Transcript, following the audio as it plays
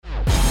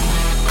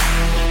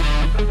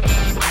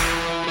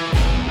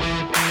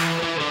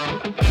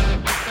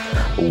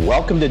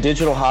Welcome to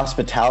Digital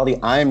Hospitality.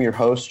 I am your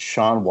host,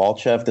 Sean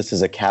Walchef. This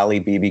is a Cali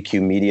BBQ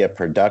Media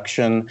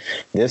production.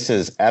 This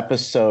is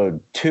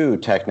episode 2,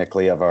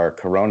 technically, of our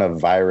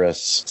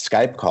coronavirus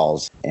Skype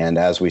calls. And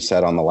as we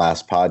said on the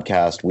last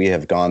podcast, we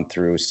have gone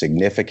through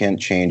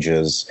significant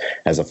changes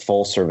as a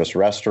full-service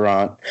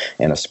restaurant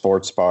and a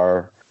sports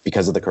bar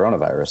because of the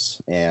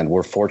coronavirus. And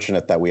we're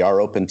fortunate that we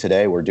are open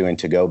today. We're doing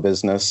to-go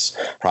business,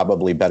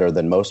 probably better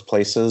than most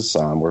places.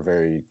 We're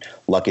very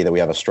lucky that we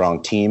have a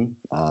strong team.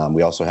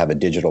 We also have a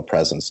digital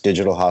presence.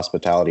 Digital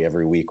hospitality,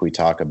 every week we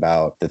talk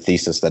about the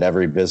thesis that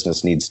every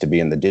business needs to be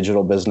in the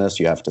digital business.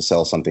 You have to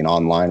sell something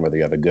online, whether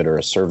you have a good or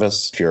a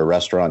service. If you're a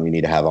restaurant, you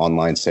need to have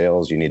online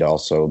sales. You need to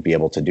also be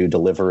able to do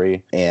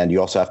delivery. And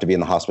you also have to be in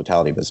the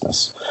hospitality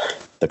business.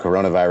 The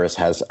coronavirus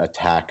has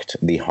attacked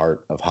the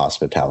heart of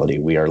hospitality.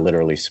 We are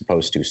literally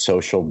supposed to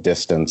social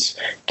distance,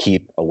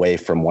 keep away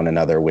from one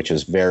another, which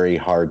is very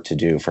hard to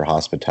do for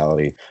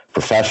hospitality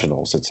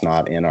professionals. It's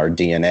not in our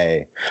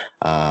DNA.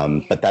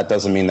 But that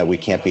doesn't mean that we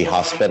can't be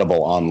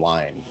hospitable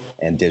online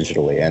and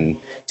digitally. And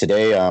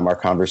today, our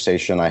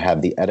conversation, I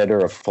have the editor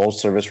of Full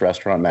Service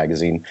Restaurant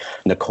Magazine,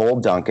 Nicole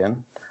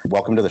Duncan.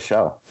 Welcome to the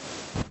show.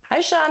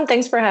 Hi, Sean.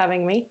 Thanks for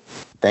having me.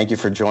 Thank you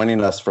for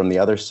joining us from the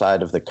other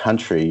side of the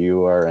country.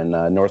 You are in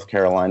North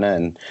Carolina,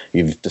 and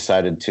you've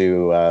decided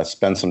to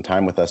spend some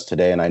time with us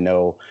today. And I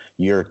know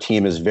your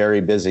team is very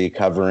busy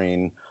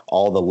covering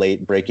all the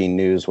late breaking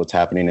news, what's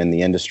happening in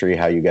the industry,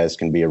 how you guys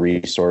can be a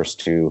resource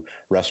to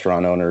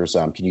restaurant owners.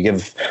 Can you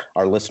give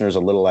our listeners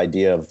a little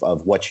idea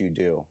of what you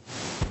do?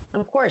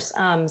 Of course.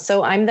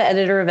 So I'm the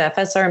editor of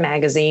FSR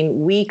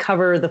magazine. We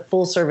cover the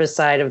full service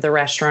side of the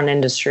restaurant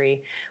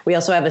industry. We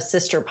also have a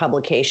sister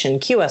publication,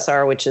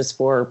 QSR, which is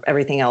for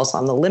everything else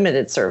on the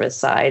limited service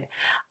side.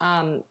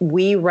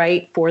 We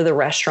write for the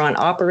restaurant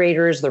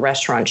operators, the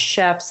restaurant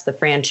chefs, the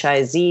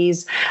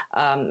franchisees,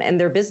 and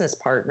their business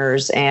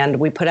partners. And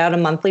we put out a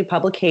monthly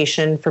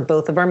publication for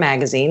both of our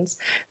magazines.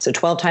 So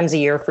 12 times a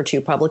year for 2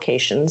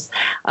 publications.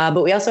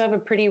 But we also have a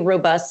pretty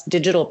robust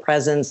digital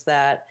presence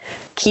that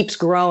keeps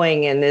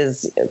growing and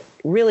is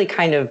really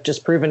kind of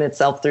just proven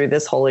itself through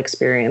this whole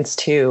experience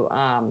too.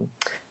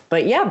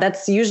 But yeah,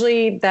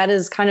 that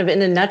is kind of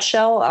in a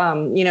nutshell.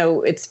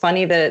 It's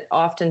funny that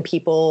often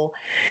people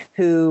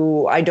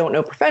who I don't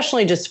know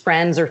professionally, just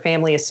friends or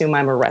family, assume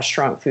I'm a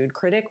restaurant food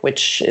critic,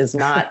 which is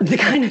not the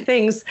kind of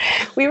things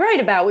we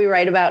write about. We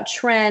write about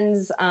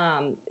trends,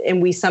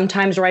 and we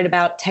sometimes write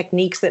about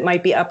techniques that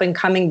might be up and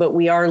coming, but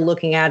we are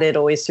looking at it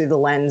always through the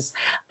lens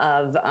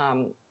of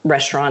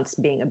restaurants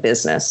being a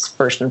business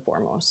first and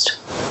foremost.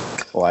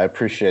 Well, I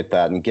appreciate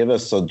that. And give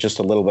us just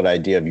a little bit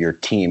idea of your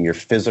team, your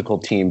physical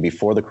team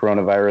before the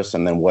coronavirus,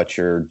 and then what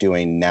you're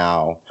doing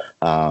now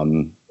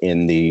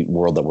in the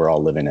world that we're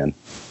all living in.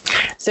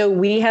 So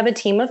we have a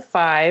team of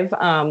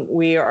 5.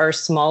 We are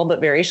small but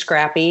very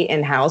scrappy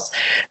in-house.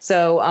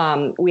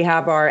 So we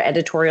have our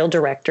editorial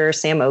director,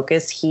 Sam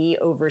Okus. He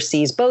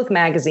oversees both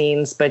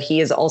magazines, but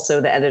he is also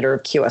the editor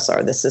of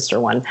QSR, the sister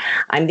one.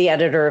 I'm the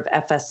editor of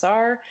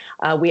FSR.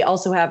 We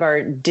also have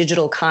our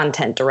digital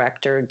content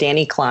director,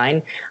 Danny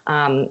Klein,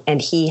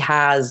 and he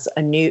has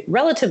a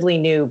relatively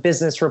new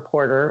business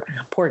reporter.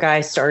 Poor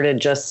guy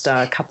started just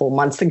a couple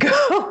months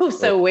ago,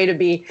 so way to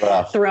be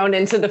thrown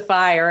into the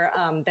fire,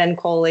 Ben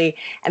Coley.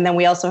 And then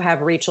we also have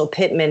Rachel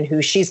Pittman,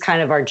 who she's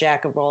kind of our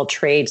jack of all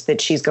trades,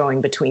 that she's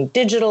going between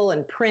digital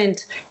and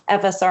print,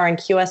 FSR and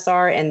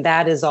QSR, and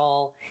that is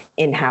all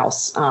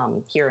in-house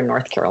here in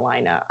North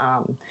Carolina.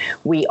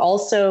 We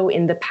also,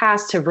 in the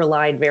past, have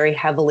relied very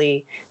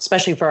heavily,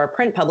 especially for our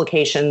print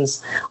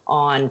publications,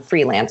 on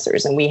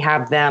freelancers, and we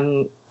have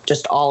them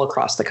just all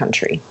across the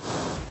country.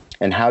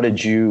 And how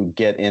did you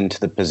get into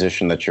the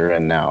position that you're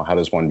in now? How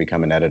does one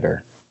become an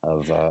editor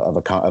of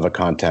a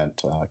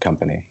content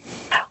company?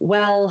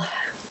 Well,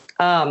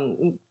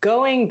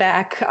 going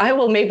back, I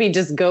will maybe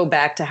just go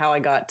back to how I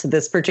got to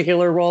this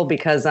particular role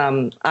because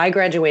I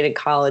graduated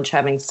college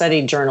having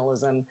studied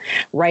journalism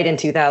right in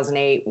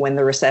 2008 when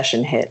the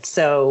recession hit.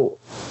 So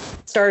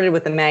started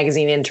with a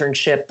magazine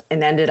internship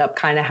and ended up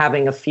kind of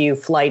having a few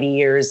flighty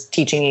years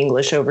teaching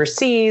English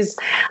overseas,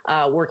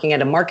 working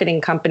at a marketing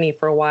company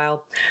for a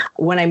while.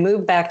 When I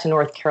moved back to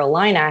North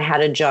Carolina, I had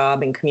a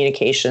job in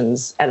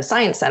communications at a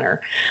science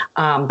center,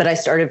 but I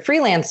started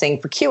freelancing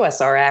for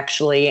QSR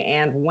actually.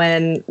 And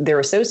when their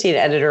associate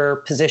editor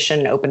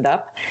position opened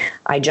up,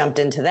 I jumped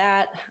into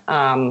that.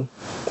 And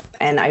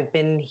I've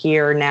been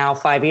here now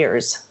 5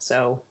 years.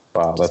 So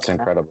wow, that's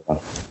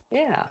incredible.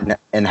 Yeah.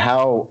 And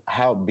how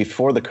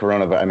before the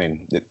coronavirus, I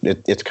mean,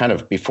 it's kind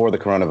of before the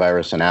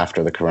coronavirus and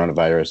after the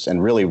coronavirus,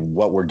 and really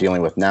what we're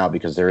dealing with now,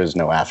 because there is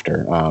no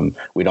after.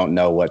 We don't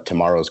know what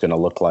tomorrow is going to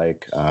look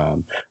like.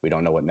 We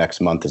don't know what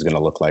next month is going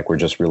to look like. We're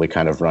just really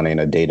kind of running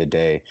a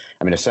day-to-day.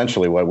 I mean,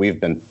 essentially what we've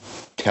been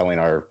telling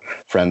our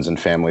friends and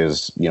family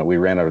is, we've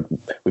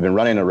been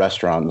running a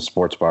restaurant and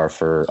sports bar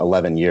for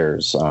 11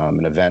 years,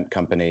 an event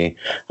company.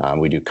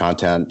 We do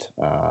content,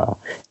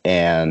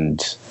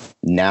 and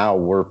now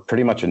we're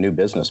pretty much a new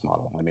business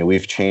model. I mean,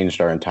 we've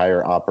changed our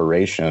entire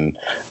operation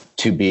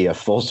to be a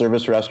full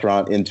service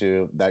restaurant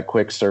into that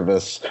quick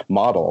service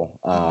model,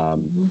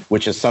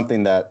 which is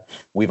something that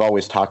we've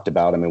always talked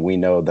about. I mean, we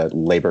know that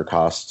labor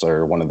costs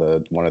are one of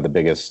the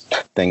biggest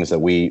things that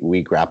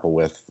we grapple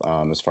with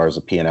as far as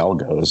the P&L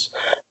goes.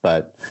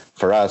 But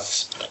for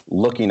us,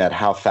 looking at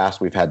how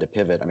fast we've had to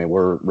pivot, I mean,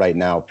 we're right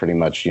now pretty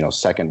much,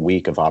 second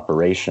week of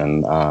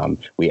operation.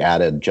 We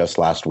added just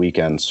last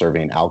weekend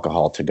serving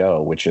alcohol to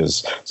go, which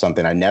is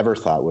something I never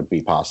thought would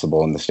be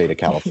possible in the state of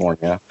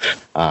California.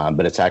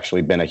 But it's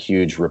actually been a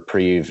huge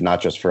reprieve,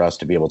 not just for us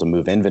to be able to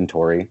move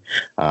inventory,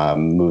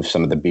 move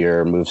some of the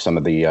beer, move some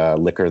of the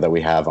liquor that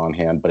we have on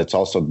hand, but it's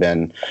also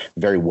been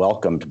very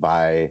welcomed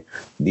by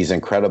these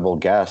incredible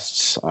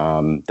guests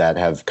that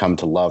have come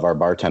to love our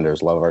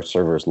bartenders, love our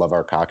servers, love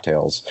our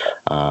cocktails.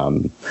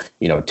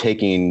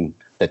 Taking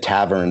the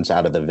taverns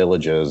out of the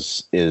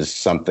villages is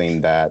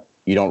something that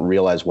you don't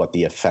realize what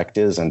the effect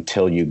is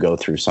until you go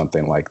through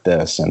something like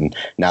this. And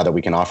now that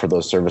we can offer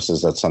those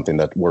services, that's something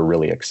that we're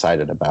really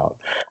excited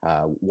about.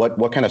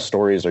 What kind of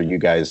stories are you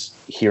guys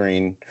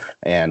hearing,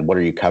 and what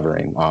are you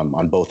covering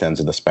on both ends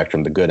of the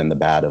spectrum, the good and the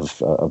bad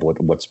of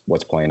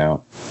what's playing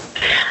out?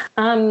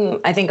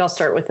 I think I'll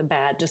start with the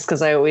bad, just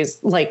because I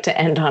always like to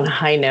end on a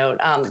high note.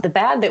 The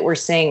bad that we're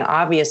seeing,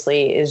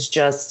 obviously, is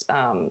just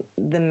the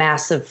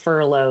massive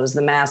furloughs,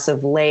 the massive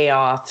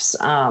layoffs.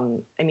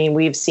 I mean,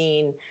 we've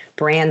seen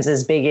brands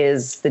as big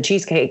as the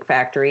Cheesecake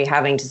Factory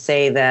having to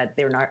say that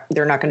they're not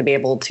going to be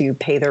able to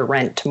pay their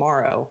rent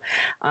tomorrow.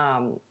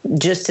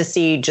 Just to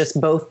see just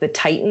both the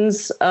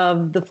titans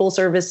of the full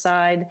service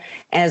side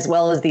as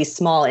well as these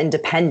small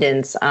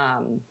independents.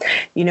 A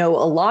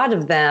lot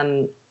of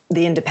them,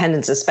 the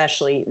independents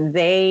especially,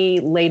 they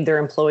laid their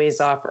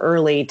employees off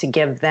early to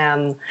give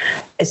them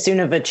as soon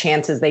of a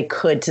chance as they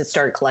could to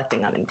start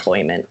collecting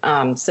unemployment.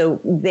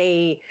 So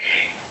they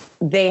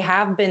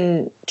have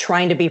been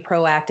trying to be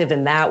proactive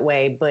in that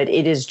way, but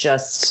it is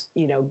just,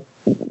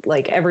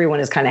 like everyone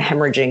is kind of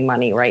hemorrhaging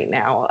money right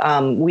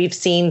now. We've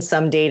seen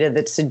some data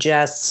that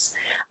suggests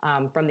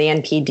from the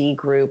NPD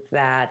group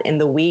that in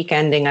the week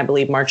ending, I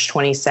believe, March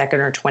 22nd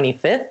or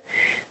 25th,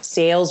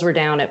 sales were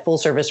down at full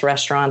service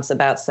restaurants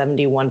about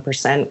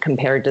 71%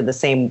 compared to the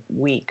same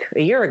week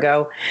a year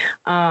ago.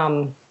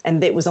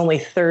 And it was only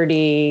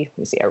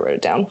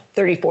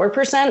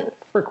 34%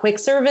 for quick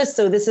service.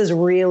 So this is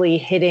really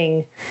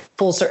hitting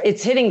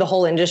it's hitting the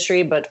whole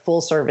industry, but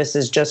full service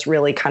is just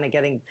really kind of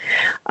getting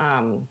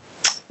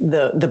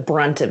the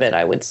brunt of it,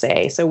 I would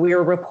say. So we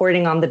are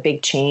reporting on the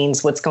big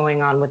chains, what's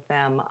going on with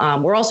them.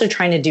 We're also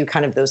trying to do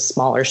kind of those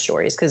smaller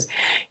stories, because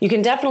you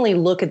can definitely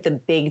look at the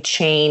big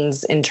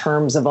chains in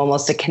terms of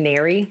almost a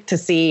canary to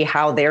see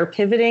how they're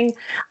pivoting.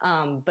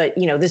 But,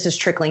 this is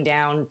trickling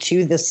down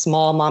to the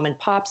small mom and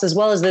pops, as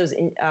well as those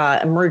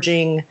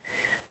emerging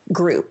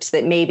groups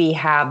that maybe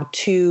have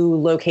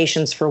 2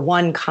 locations for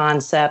one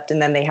concept,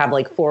 and then they have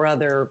like 4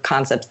 other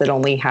concepts that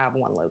only have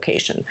 1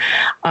 location.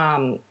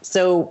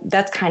 So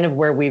that's kind of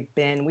where we've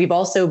been. We've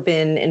also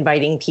been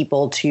inviting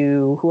people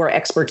who are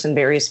experts in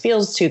various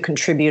fields to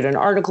contribute an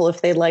article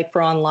if they'd like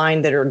for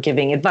online, that are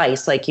giving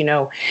advice. Like,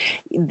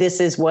 this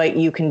is what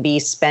you can be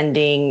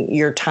spending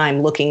your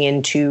time looking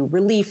into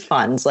relief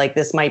funds. Like,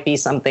 this might be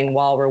something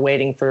while we're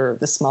waiting for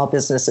the Small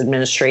Business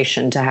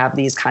Administration to have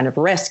these kind of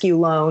rescue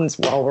loans,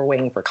 while we're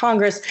waiting for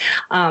Congress.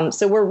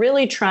 So we're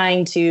really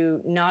trying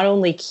to not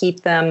only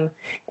keep them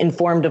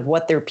informed of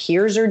what their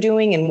peers are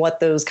doing and what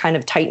those kind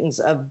of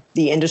titans of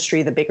the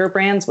industry, the bigger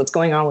brands, what's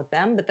going on with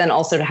them, but then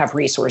also to have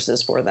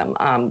resources for them.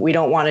 We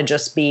don't want to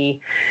just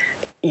be,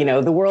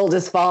 the world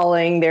is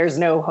falling, there's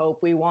no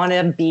hope. We want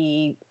to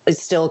be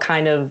still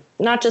kind of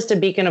not just a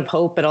beacon of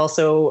hope, but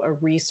also a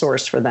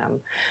resource for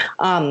them.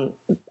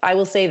 I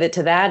will say that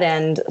to that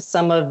end,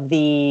 some of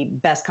the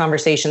best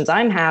conversations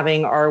I'm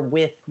having are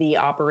with the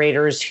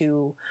operators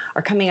who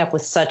are coming up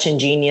with such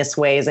ingenious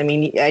ways. I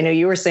mean, I know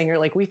you were saying, you're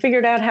like, we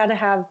figured out how to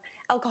have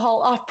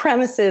alcohol off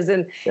premises.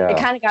 And It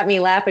kind of got me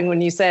laughing when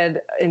you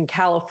said in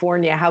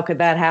California, how could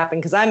that happen?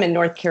 Because I'm in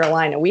North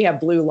Carolina, we have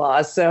blue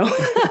laws. So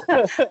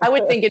I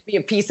would think it'd be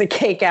a piece of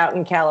cake out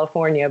in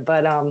California.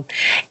 But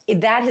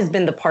that has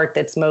been the part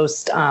that's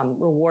most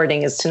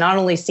rewarding, is to not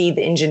only see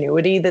the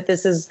ingenuity that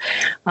this has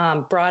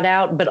brought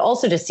out, but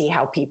also to see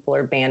how people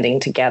are banding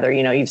together.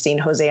 You've seen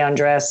Jose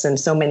Andres and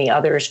so many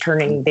others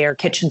turning their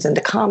kitchens into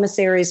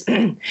commissaries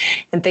and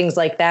things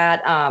like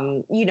that.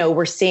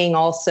 We're seeing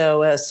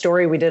also a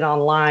story we did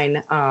online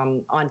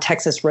on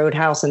Texas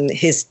Roadhouse and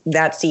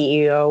that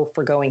CEO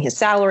forgoing his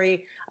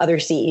salary. Other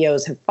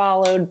CEOs have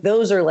followed.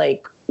 Those are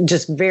like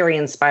just very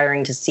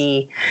inspiring to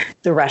see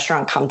the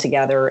restaurant come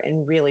together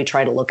and really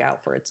try to look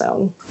out for its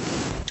own.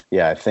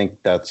 Yeah, I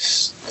think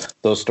those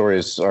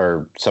stories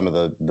are some of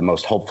the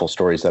most hopeful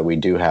stories that we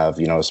do have,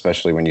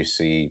 especially when you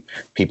see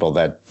people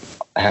that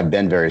have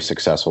been very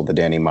successful, the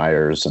Danny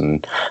Meyers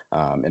and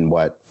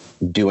what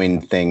doing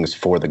things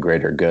for the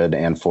greater good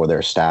and for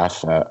their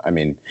staff.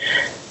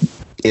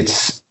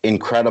 It's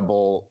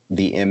incredible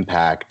the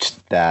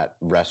impact that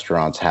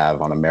restaurants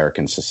have on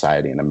American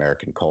society and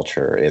American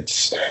culture.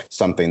 It's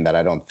something that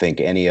I don't think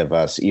any of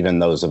us, even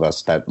those of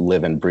us that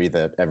live and breathe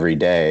it every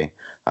day,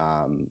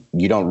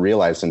 you don't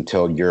realize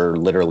until you're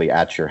literally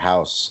at your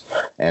house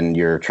and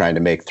you're trying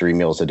to make 3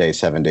 meals a day,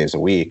 7 days a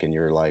week. And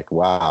you're like,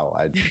 wow,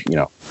 I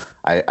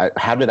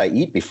how did I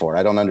eat before?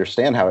 I don't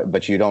understand how,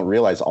 but you don't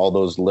realize all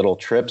those little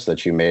trips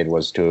that you made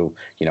was to,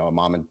 a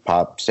mom and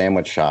pop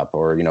sandwich shop,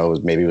 or,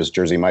 maybe it was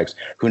Jersey Mike's,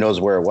 who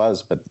knows where it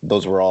was, but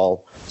those were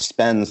all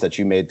spends that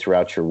you made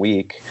throughout your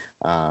week,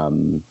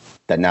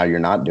 that now you're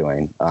not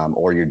doing,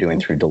 or you're doing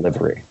through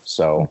delivery.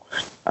 So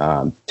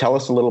tell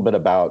us a little bit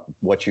about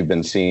what you've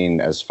been seeing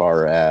as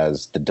far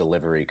as the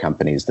delivery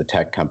companies, the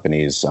tech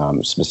companies,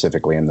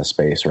 specifically in the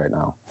space right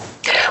now.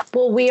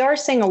 Well, we are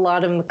seeing a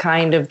lot of them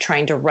kind of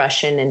trying to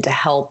rush in and to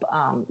help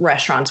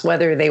restaurants,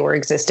 whether they were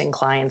existing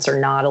clients or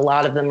not. A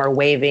lot of them are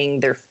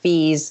waiving their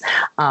fees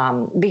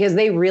because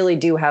they really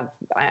do have,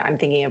 I'm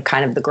thinking of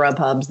kind of the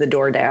Grubhubs, the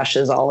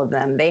DoorDashes, all of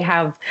them. They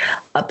have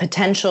a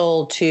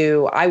potential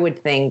to, I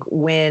would think,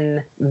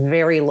 win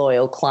very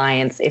loyal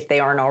clients if they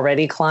aren't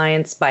already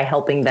clients by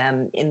helping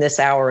them in this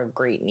hour of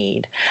great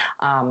need.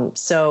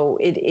 So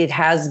it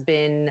has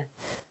been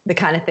the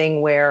kind of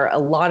thing where a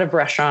lot of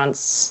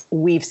restaurants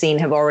we've seen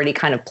have already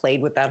kind of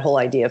played with that whole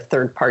idea of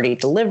third-party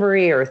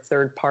delivery or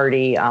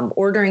third-party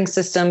ordering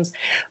systems,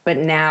 but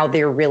now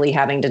they're really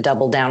having to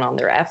double down on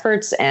their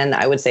efforts. And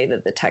I would say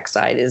that the tech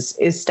side is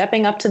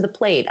stepping up to the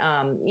plate.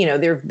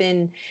 There have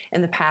been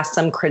in the past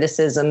some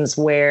criticisms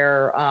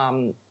where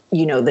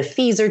the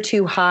fees are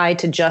too high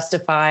to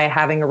justify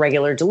having a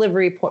regular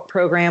delivery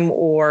program,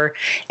 or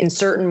in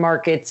certain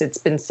markets, it's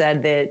been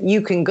said that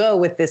you can go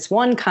with this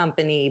one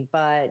company,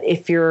 but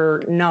if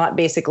you're not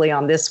basically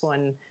on this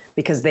one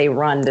because they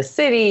run the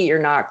city,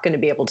 you're not going to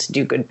be able to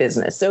do good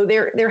business. So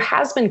there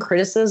has been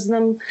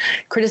criticism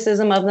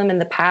of them in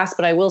the past,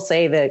 but I will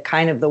say that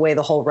kind of the way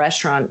the whole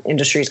restaurant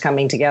industry is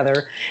coming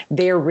together,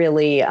 they're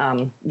really,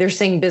 they're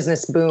seeing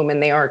business boom,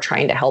 and they are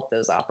trying to help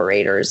those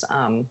operators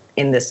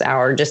in this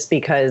hour, just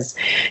because,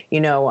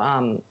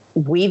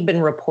 we've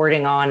been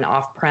reporting on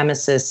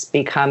off-premises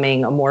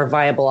becoming a more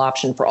viable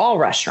option for all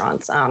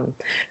restaurants.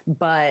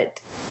 But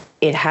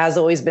it has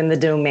always been the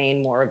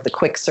domain more of the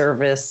quick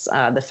service,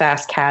 the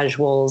fast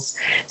casuals.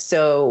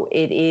 So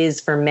it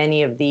is for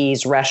many of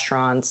these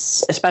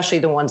restaurants, especially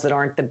the ones that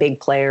aren't the big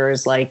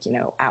players like,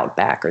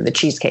 Outback or the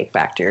Cheesecake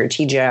Factory or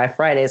TGI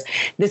Fridays.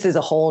 This is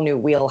a whole new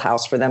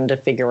wheelhouse for them to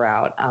figure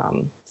out.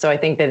 So I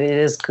think that it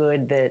is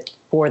good that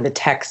for the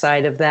tech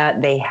side of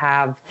that, they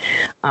have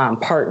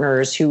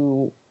partners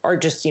who are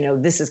just,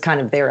 this is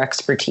kind of their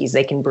expertise.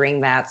 They can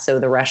bring that so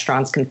the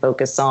restaurants can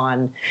focus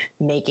on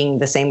making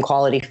the same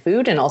quality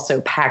food and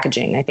also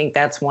packaging. I think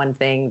that's one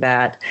thing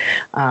that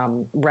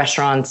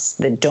restaurants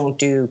that don't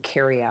do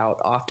carry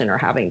out often are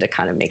having to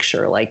kind of make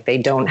sure like they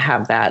don't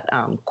have that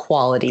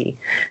quality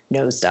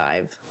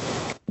nosedive.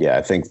 Yeah,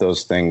 I think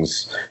those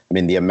things,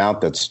 the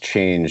amount that's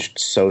changed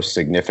so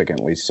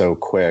significantly, so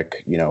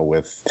quick,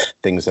 with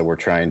things that we're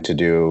trying to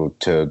do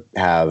to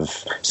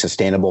have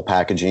sustainable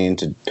packaging,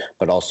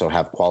 but also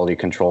have quality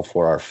control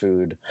for our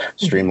food,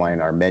 streamline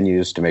our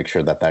menus to make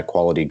sure that that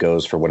quality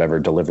goes for whatever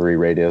delivery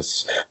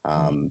radius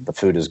the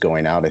food is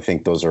going out. I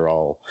think those are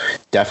all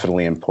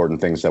definitely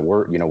important things that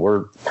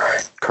we're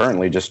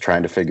currently just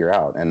trying to figure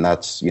out. And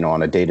that's,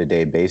 on a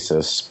day-to-day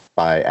basis.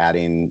 By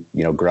adding,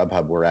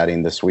 Grubhub, we're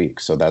adding this week.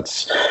 So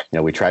that's,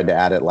 we tried to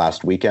add it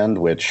last weekend,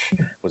 which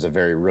was a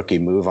very rookie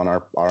move on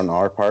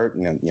our part.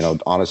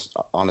 And,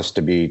 honest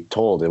to be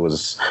told, it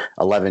was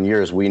 11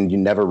 years. You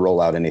never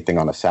roll out anything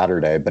on a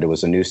Saturday, but it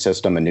was a new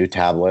system, a new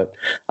tablet.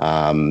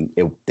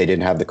 They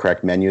didn't have the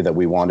correct menu that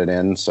we wanted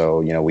in.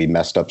 So, we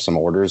messed up some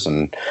orders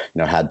and,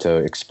 had to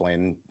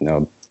explain,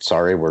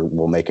 sorry,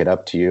 we'll make it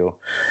up to you.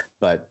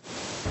 But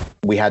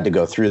we had to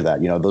go through that.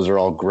 Those are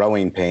all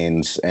growing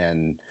pains,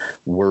 and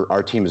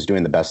our team is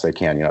doing the best they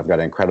can. I've got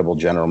an incredible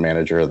general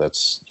manager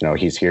that's,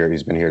 he's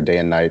been here day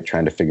and night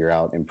trying to figure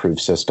out improved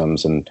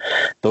systems. And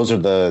those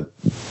are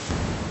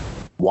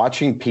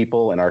watching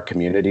people in our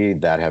community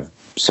that have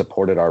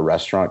supported our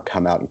restaurant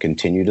come out and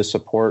continue to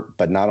support,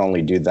 but not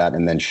only do that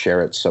and then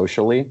share it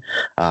socially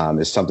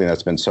is something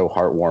that's been so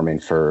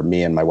heartwarming for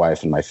me and my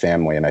wife and my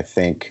family. And I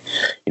think,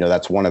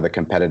 that's one of the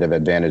competitive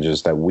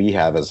advantages that we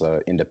have as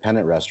an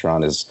independent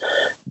restaurant is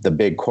the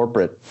big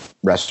corporate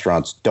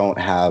restaurants don't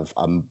have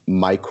a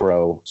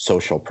micro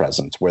social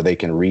presence where they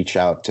can reach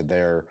out to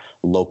their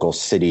local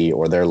city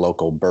or their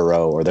local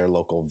borough or their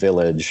local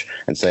village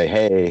and say,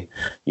 hey,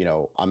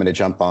 I'm going to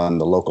jump on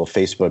the local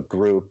Facebook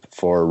group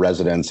for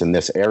residents in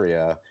this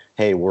area.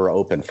 Hey, we're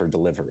open for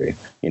delivery.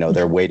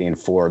 They're waiting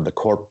for the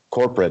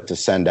corporate to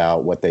send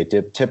out what they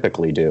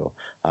typically do.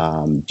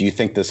 Do you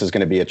think this is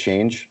going to be a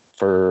change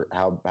for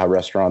how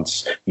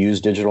restaurants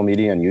use digital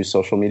media and use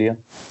social media?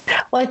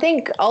 Well, I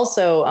think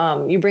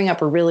also you bring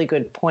up a really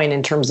good point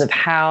in terms of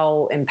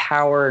how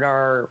empowered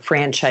our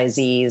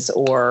franchisees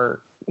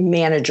or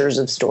managers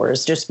of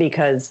stores, just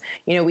because,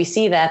 we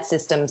see that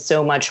system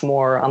so much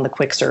more on the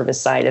quick service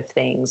side of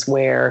things,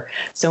 where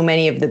so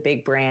many of the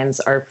big brands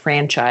are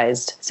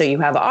franchised. So you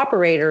have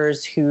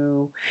operators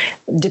who,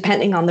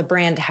 depending on the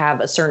brand, have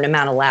a certain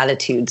amount of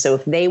latitude. So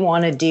if they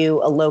want to do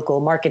a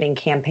local marketing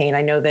campaign,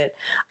 I know that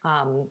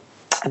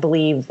I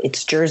believe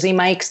it's Jersey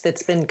Mike's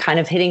that's been kind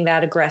of hitting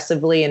that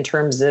aggressively in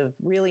terms of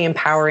really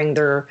empowering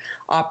their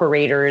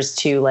operators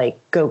to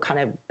go kind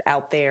of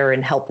out there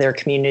and help their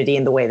community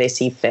in the way they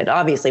see fit,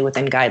 obviously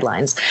within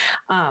guidelines.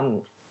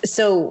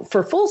 So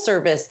for full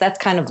service, that's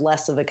kind of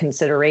less of a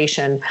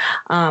consideration.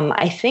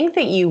 I think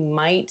that you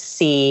might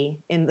see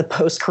in the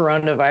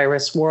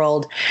post-coronavirus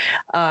world,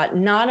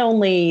 not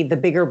only the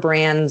bigger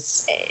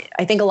brands,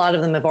 I think a lot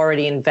of them have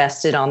already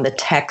invested on the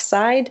tech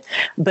side,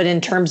 but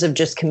in terms of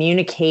just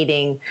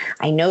communicating,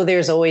 I know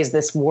there's always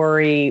this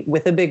worry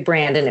with a big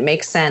brand, and it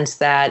makes sense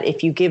that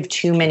if you give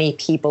too many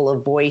people a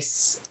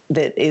voice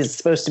that is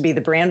supposed to be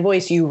the brand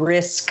voice, you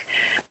risk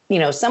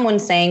someone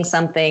saying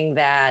something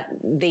that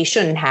they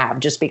shouldn't have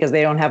just because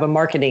they don't have a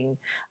marketing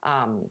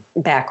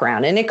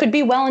background. And it could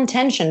be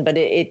well-intentioned, but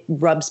it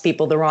rubs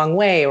people the wrong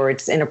way, or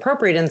it's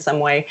inappropriate in some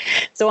way.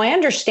 So I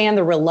understand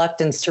the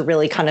reluctance to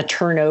really kind of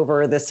turn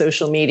over the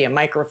social media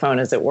microphone,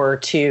 as it were,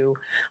 to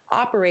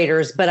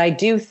operators. But I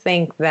do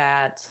think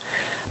that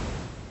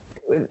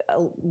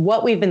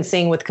what we've been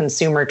seeing with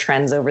consumer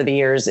trends over the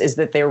years is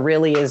that there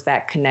really is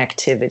that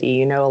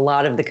connectivity. A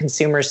lot of the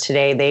consumers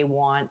today, they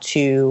want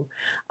to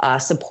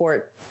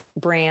support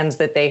brands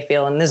that they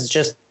feel, and this is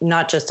just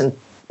not just in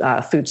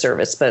food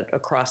service, but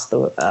across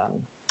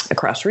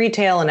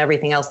retail and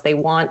everything else. They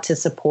want to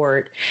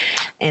support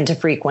and to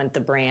frequent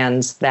the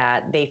brands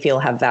that they feel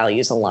have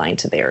values aligned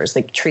to theirs.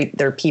 They treat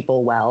their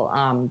people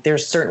well.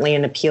 There's certainly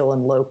an appeal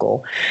in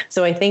local.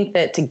 So I think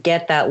that to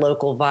get that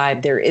local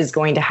vibe, there is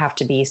going to have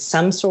to be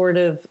some sort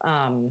of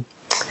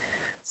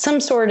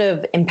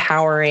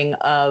empowering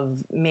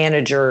of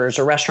managers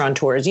or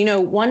restaurateurs.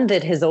 One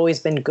that has always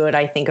been good,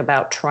 I think,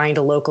 about trying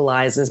to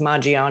localize is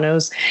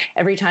Maggiano's.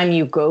 Every time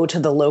you go to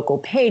the local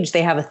page,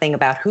 they have a thing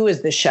about who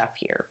is the chef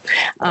here.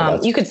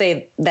 You could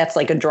say that's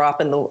like a drop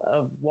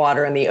of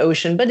water in the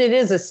ocean, but it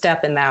is a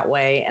step in that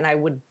way. And I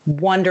would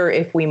wonder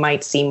if we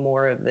might see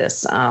more of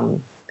this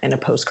in a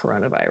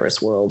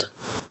post-coronavirus world.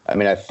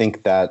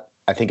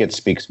 I think it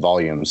speaks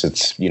volumes.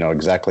 It's,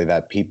 exactly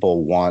that.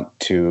 People want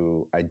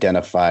to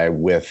identify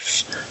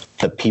with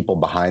the people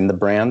behind the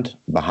brand,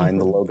 behind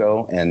the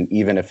logo. And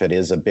even if it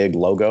is a big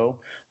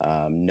logo,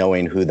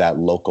 knowing who that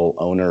local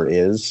owner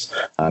is.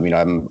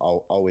 I'm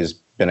always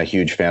been a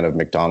huge fan of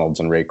McDonald's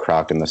and Ray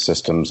Kroc and the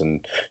systems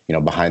and,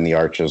 Behind the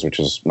Arches,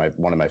 which is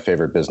one of my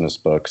favorite business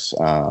books.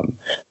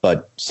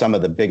 But some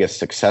of the biggest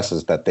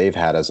successes that they've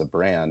had as a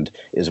brand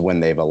is when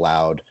they've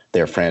allowed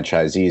their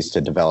franchisees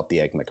to develop the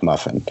Egg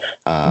McMuffin.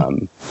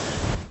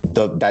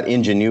 That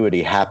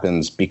ingenuity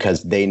happens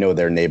because they know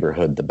their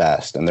neighborhood the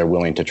best, and they're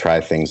willing to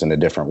try things in a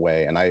different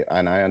way. And I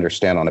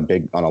understand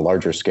on a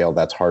larger scale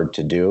that's hard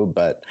to do,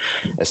 but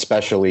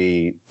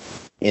especially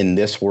in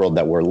this world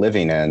that we're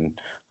living in,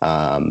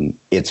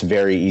 it's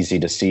very easy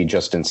to see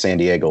just in San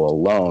Diego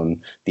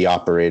alone, the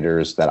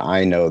operators that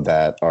I know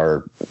that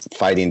are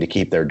fighting to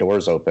keep their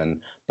doors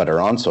open, but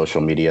are on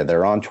social media,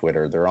 they're on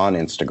Twitter, they're on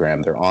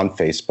Instagram, they're on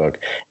Facebook.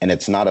 And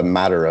it's not a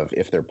matter of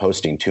if they're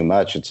posting too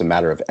much, it's a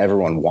matter of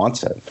everyone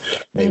wants it.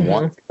 They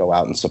want to go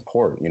out and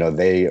support,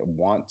 they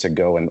want to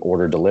go and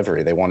order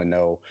delivery. They want to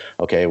know,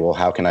 okay, well,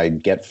 how can I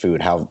get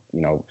food? How,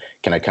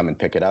 can I come and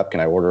pick it up? Can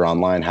I order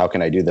online? How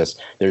can I do this?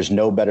 There's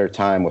no better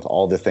time with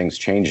all the things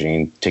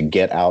changing to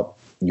get out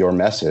your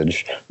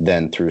message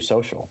than through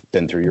social,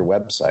 than through your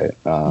website.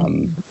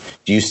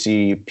 Do you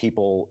see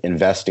people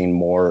investing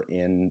more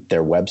in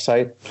their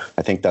website?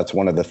 I think that's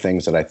one of the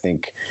things that I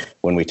think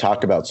when we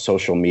talk about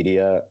social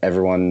media,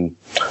 everyone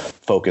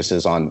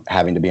focuses on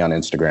having to be on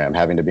Instagram,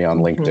 having to be on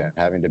LinkedIn,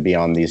 having to be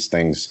on these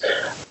things.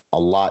 A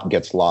lot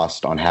gets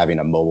lost on having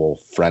a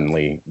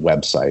mobile-friendly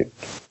website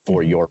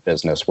for your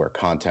business where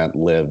content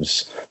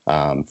lives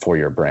for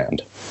your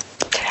brand.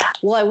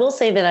 Well, I will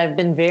say that I've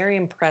been very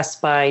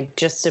impressed by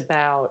just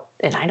about,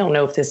 and I don't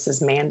know if this is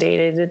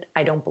mandated,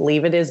 I don't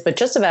believe it is, but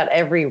just about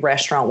every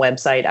restaurant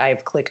website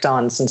I've clicked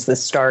on since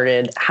this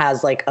started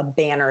has like a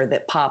banner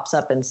that pops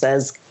up and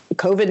says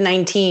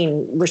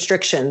COVID-19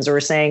 restrictions, or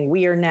saying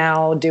we are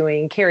now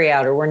doing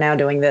carryout, or we're now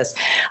doing this.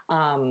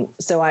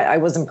 So I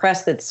was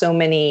impressed that so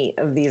many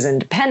of these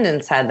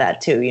independents had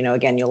that too.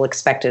 Again, you'll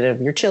expect it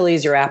of your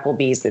Chili's, your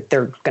Applebee's, that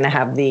they're going to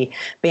have the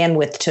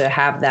bandwidth to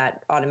have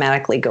that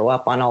automatically go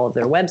up on all of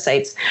their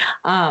websites.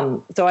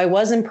 So I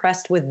was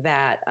impressed with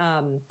that.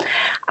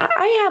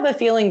 I have a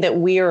feeling that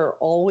we are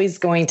always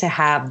going to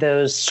have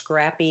those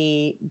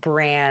scrappy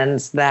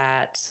brands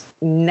that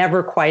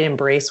never quite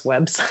embrace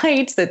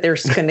websites, that they're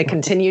going to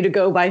continue to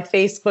go by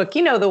Facebook.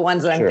 The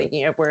ones that I'm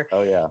thinking of, where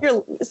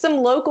you're some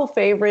local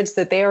favorites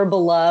that they are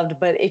beloved.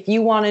 But if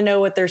you want to know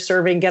what they're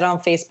serving, get on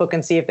Facebook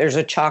and see if there's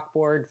a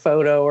chalkboard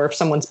photo or if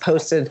someone's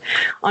posted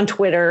on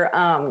Twitter.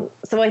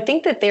 So I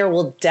think that there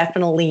will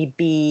definitely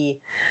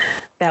be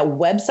that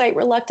website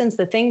reluctance,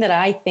 the thing that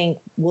I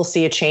think we'll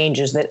see a change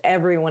is that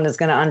everyone is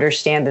going to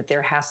understand that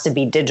there has to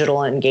be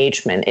digital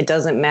engagement. It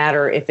doesn't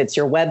matter if it's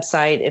your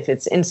website, if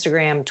it's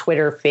Instagram,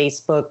 Twitter,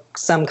 Facebook,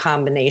 some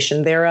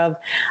combination thereof.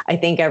 I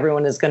think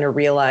everyone is going to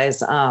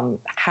realize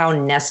how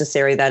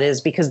necessary that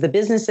is, because the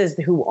businesses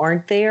who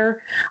aren't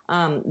there,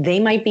 they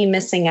might be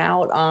missing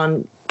out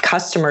on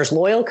customers,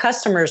 loyal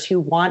customers who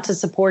want to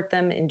support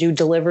them and do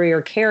delivery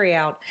or carry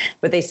out,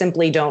 but they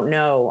simply don't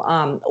know,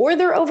 or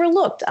they're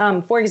overlooked.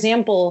 For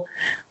example,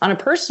 on a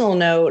personal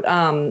note,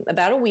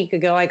 about a week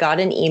ago, I got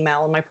an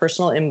email in my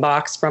personal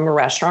inbox from a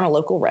restaurant, a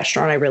local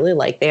restaurant I really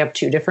like. They have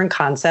 2 different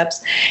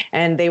concepts.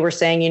 And they were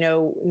saying,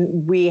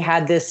 we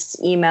had this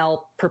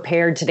email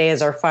prepared. Today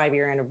is our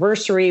 5-year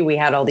anniversary. We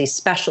had all these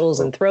specials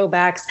and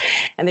throwbacks.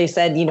 And they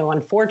said,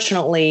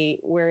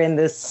 unfortunately, we're in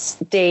this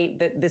state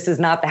that this is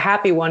not the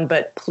happy one,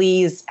 but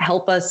please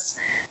help us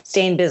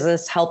stay in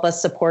business, help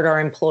us support our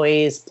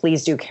employees.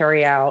 Please do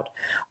carry out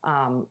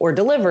or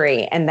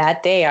delivery. And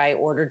that day I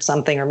ordered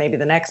something, or maybe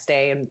the next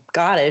day, and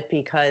got it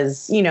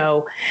because,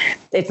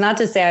 it's not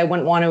to say I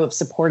wouldn't want to have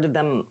supported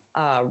them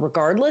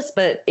regardless,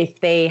 but if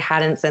they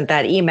hadn't sent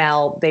that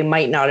email, they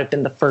might not have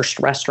been the first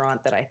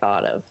restaurant that I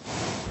thought of.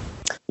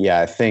 Yeah,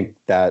 I think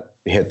that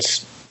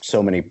hits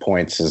so many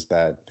points, is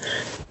that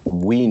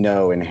we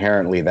know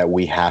inherently that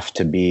we have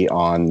to be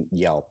on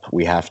Yelp.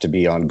 We have to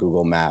be on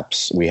Google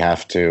Maps. We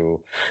have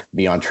to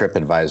be on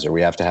TripAdvisor.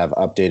 We have to have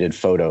updated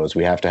photos.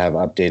 We have to have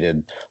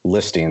updated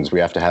listings. We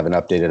have to have an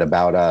updated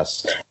about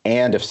us.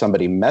 And if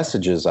somebody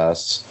messages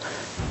us,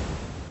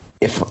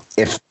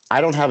 if I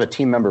don't have a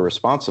team member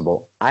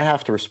responsible, I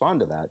have to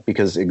respond to that,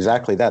 because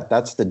exactly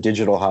that's the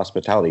digital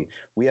hospitality.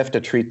 We have to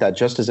treat that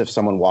just as if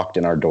someone walked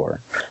in our door.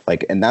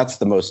 And that's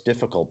the most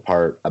difficult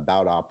part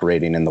about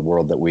operating in the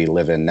world that we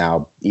live in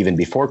now, even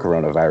before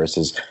coronavirus,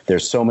 is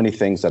there's so many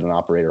things that an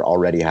operator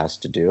already has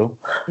to do.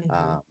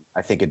 Mm-hmm.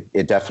 I think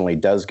it definitely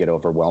does get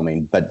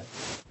overwhelming, but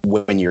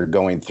when you're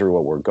going through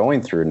what we're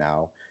going through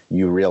now,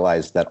 you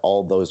realize that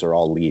all those are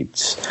all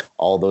leads.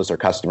 All those are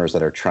customers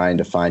that are trying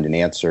to find an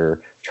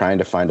answer, trying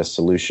to find a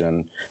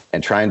solution,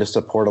 and trying to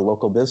support a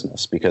local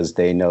business, because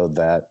they know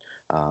that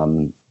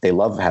they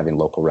love having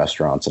local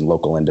restaurants and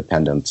local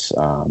independents,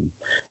 and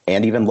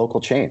even local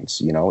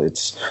chains.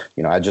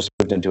 I just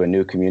moved into a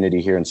new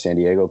community here in San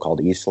Diego called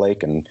East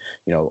Lake, and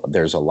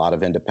there's a lot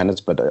of independents,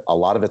 but a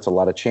lot of it's a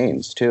lot of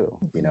chains too.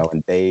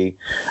 And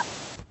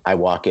I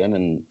walk in,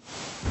 and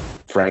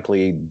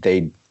frankly,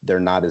 they're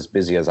not as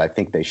busy as I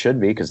think they should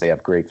be, because they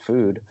have great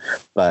food.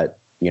 But,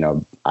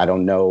 I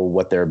don't know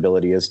what their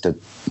ability is to,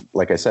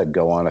 like I said,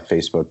 go on a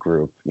Facebook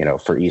group,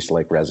 for East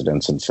Lake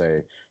residents and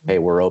say, hey,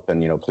 we're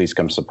open, please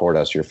come support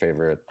us. Your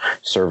favorite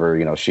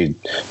server,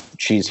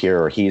 she's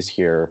here or he's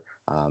here.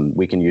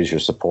 We can use your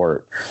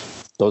support.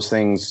 Those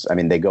things,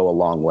 they go a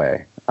long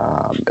way,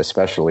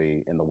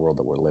 especially in the world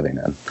that we're living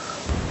in.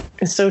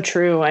 It's so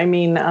true.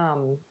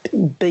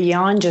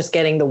 Beyond just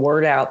getting the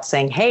word out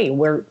saying, hey,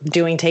 we're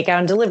doing takeout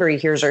and delivery,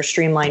 here's our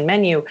streamlined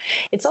menu,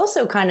 it's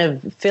also kind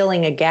of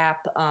filling a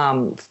gap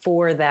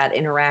for that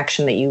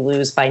interaction that you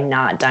lose by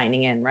not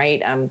dining in,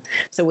 right?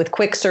 So with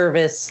quick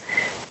service,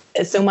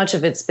 so much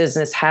of its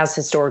business has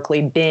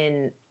historically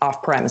been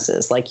off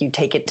premises. Like you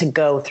take it to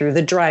go through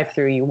the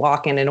drive-through, you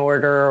walk in and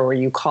order, or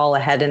you call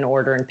ahead and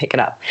order and pick it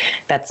up.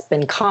 That's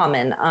been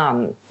common.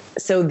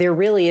 So there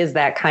really is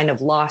that kind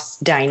of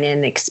lost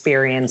dine-in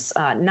experience,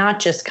 not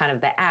just kind of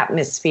the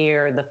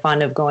atmosphere, the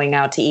fun of going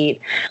out to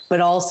eat,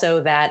 but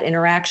also that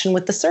interaction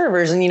with the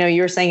servers. And,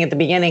 you were saying at the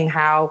beginning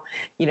how,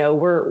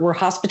 we're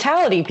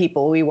hospitality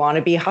people. We want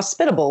to be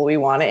hospitable. We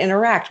want to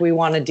interact. We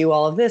want to do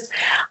all of this.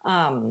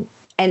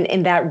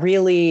 And that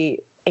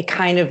really, it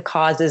kind of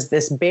causes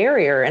this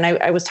barrier. And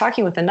I was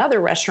talking with another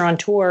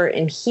restaurateur,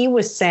 and he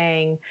was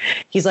saying,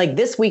 he's like,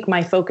 this week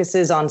my focus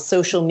is on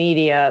social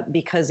media,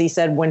 because he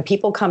said when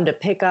people come to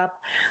pick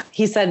up,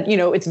 he said,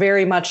 it's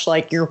very much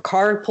like your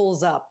car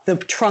pulls up, the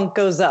trunk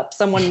goes up,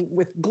 someone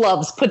with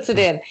gloves puts it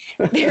in.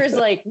 There's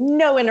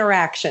no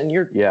interaction.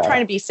 You're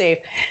trying to be safe.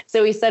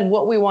 So he said,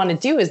 what we want to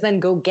do is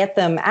then go get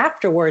them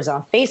afterwards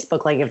on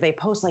Facebook. Like if they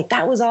post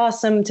that was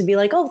awesome, to be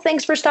like, oh,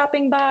 thanks for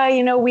stopping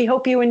by. We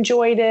hope you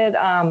enjoyed it.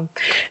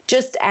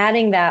 Just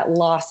adding that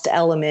lost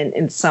element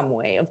in some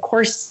way. Of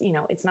course,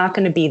 it's not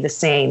going to be the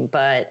same,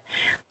 but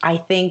I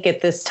think at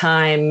this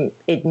time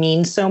it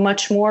means so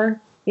much more,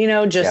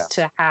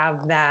 to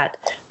have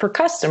that for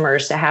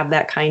customers, to have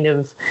that kind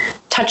of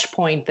touch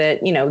point that,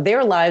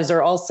 their lives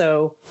are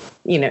also,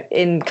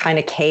 in kind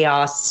of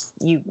chaos.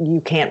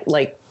 You can't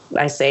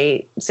I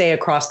say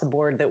across the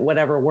board that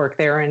whatever work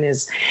they're in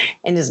is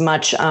in as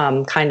much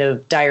kind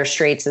of dire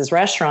straits as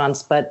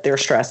restaurants, but they're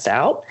stressed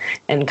out,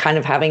 and kind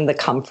of having the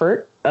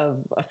comfort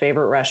of a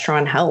favorite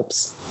restaurant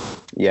helps.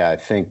 Yeah, I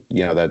think,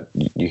 that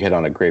you hit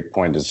on a great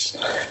point. Is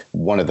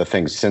one of the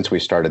things since we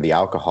started the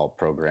alcohol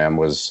program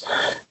was,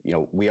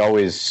 we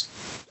always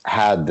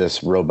had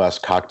this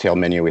robust cocktail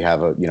menu. We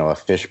have a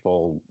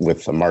fishbowl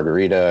with a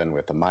margarita and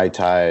with a Mai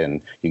Tai,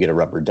 and you get a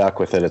rubber duck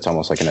with it. It's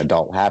almost like an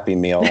adult Happy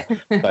Meal.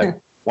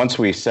 But once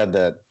we said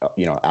that,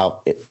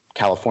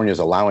 California is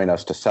allowing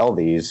us to sell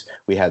these,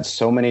 we had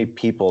so many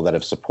people that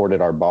have supported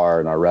our bar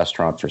and our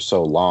restaurant for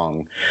so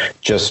long,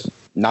 just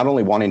not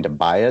only wanting to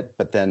buy it,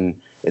 but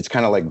then it's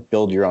kind of like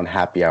build your own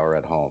happy hour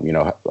at home.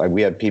 Like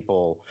we had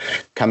people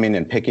coming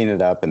and picking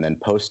it up and then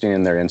posting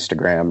in their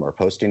Instagram or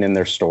posting in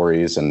their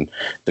stories. And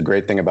the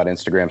great thing about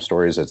Instagram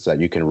stories is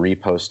that you can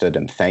repost it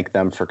and thank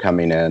them for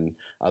coming in.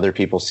 Other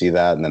people see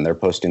that and then they're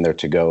posting their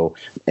to-go.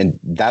 And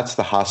that's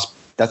the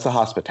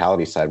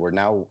hospitality side.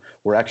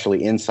 We're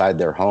actually inside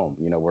their home.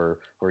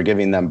 We're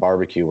giving them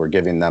barbecue. We're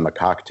giving them a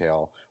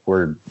cocktail.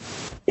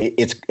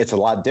 It's a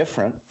lot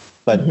different.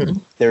 But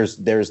there's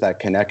that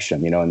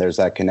connection, and there's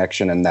that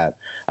connection and that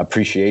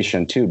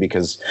appreciation too,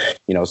 because,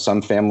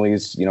 some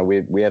families,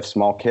 we have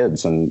small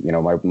kids and,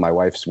 my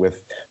wife's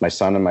with my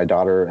son and my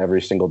daughter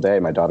every single day.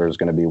 My daughter is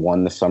going to be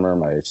 1 this summer.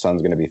 My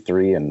son's going to be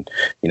 3. And,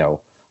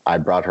 I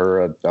brought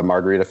her a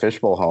margarita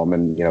fishbowl home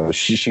and,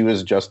 she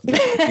was just,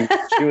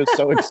 she was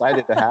so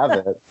excited to have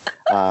it.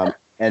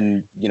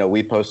 And,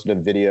 we posted a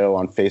video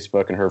on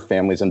Facebook and her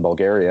family's in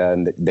Bulgaria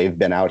and they've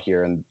been out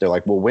here and they're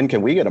like, well, when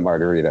can we get a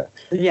margarita?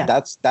 Yeah.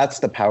 That's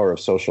the power of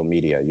social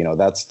media.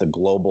 That's the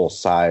global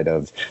side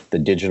of the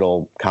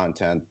digital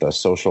content, the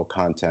social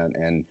content.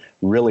 And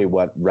really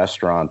what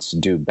restaurants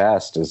do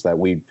best is that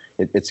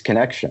it's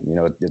connection,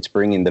 it's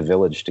bringing the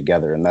village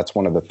together. And that's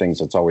one of the things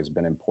that's always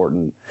been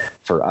important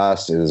for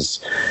us is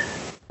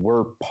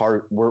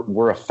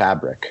we're a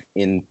fabric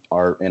in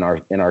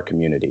our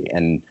community,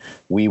 and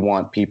we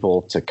want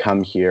people to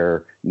come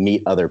here,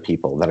 meet other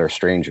people that are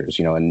strangers,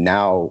 and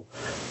now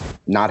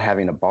not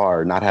having a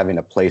bar, not having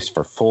a place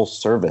for full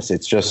service,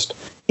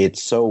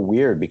 it's so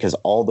weird because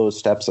all those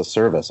steps of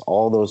service,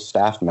 all those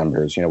staff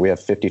members, we have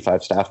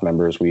 55 staff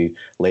members. We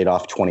laid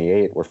off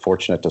 28. We're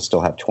fortunate to still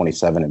have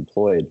 27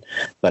 employed,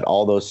 but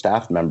all those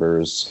staff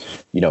members,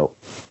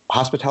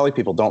 hospitality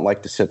people don't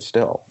like to sit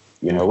still.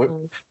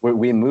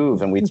 We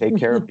move and we take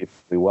care of people.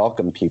 We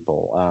welcome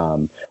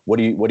people. What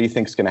do you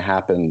think is going to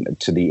happen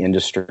to the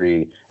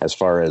industry as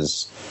far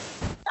as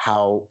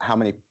how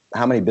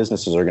many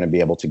businesses are going to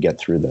be able to get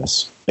through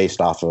this based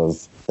off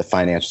of the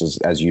finances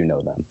as you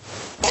know them?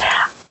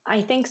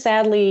 I think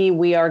sadly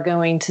we are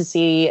going to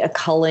see a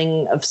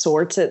culling of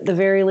sorts at the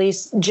very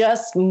least,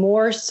 just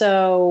more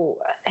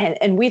so.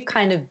 And we've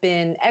kind of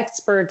been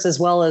experts as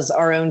well as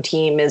our own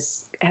team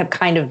have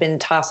kind of been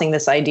tossing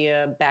this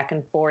idea back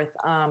and forth.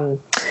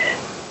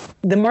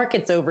 The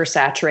market's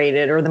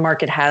oversaturated, or the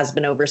market has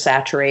been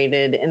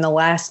oversaturated. In the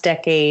last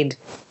decade,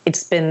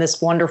 it's been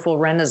this wonderful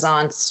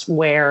renaissance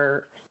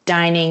where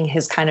dining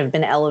has kind of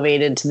been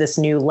elevated to this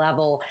new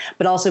level,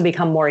 but also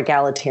become more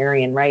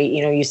egalitarian, right?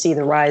 You see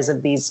the rise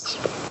of these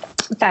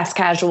fast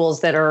casuals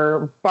that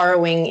are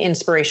borrowing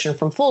inspiration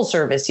from full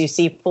service. You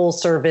see full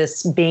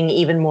service being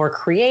even more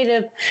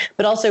creative,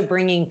 but also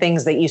bringing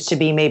things that used to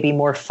be maybe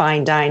more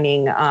fine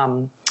dining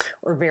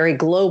or very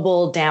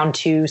global down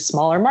to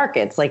smaller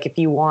markets. Like if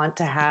you want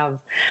to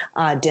have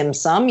dim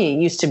sum, it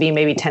used to be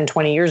maybe 10,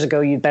 20 years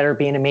ago, you'd better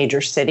be in a major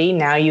city.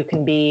 Now you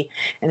can be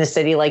in a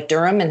city like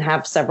Durham and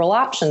have several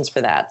options for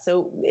that.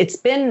 So it's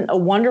been a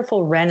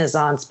wonderful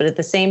renaissance, but at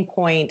the same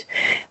point,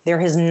 there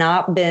has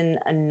not been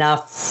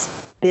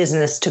enough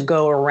business to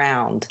go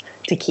around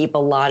to keep a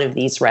lot of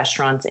these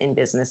restaurants in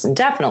business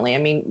indefinitely. I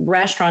mean,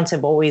 restaurants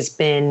have always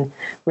been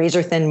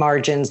razor thin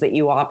margins that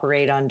you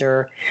operate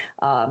under.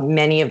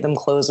 Many of them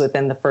close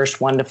within the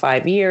first 1 to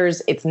 5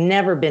 years. It's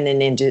never been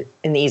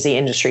an easy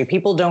industry.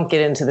 People don't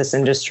get into this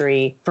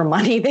industry for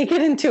money. They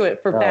get into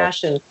it for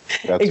passion.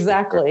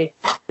 Exactly.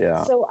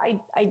 Yeah. So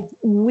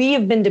we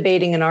have been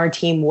debating in our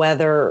team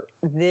whether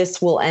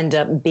this will end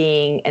up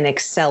being an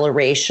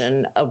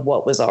acceleration of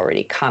what was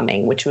already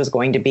coming, which was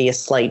going to be a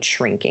slight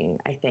shrinking,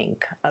 I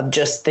think, of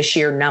just the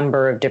sheer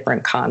number of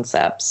different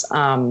concepts.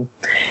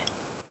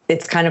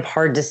 It's kind of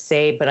hard to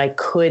say, but I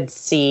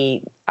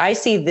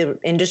see the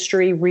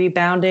industry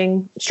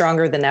rebounding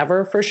stronger than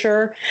ever for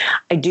sure.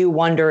 I do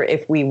wonder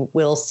if we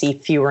will see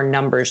fewer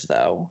numbers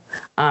though.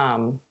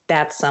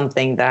 That's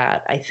something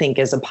that I think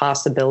is a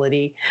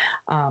possibility.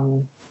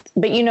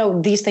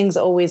 But these things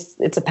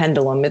it's a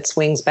pendulum. It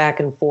swings back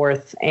and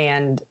forth,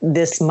 and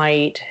this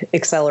might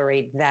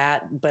accelerate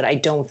that, but I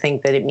don't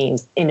think that it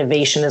means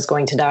innovation is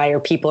going to die or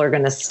people are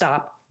going to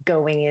stop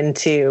going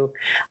into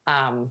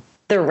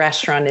the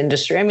restaurant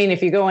industry. I mean,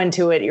 if you go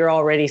into it, you're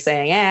already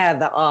saying,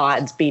 the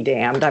odds be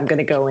damned, I'm going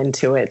to go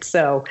into it.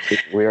 So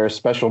we are a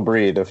special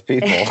breed of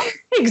people.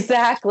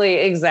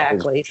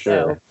 Exactly.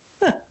 Sure.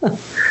 So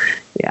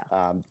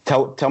yeah.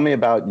 Tell me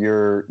about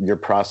your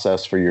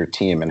process for your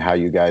team and how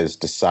you guys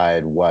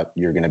decide what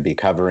you're going to be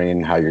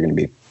covering, how you're going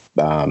to be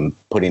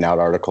putting out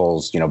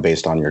articles,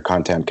 based on your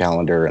content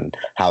calendar, and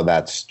how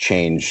that's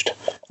changed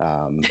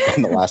in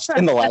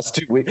the last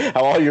 2 weeks.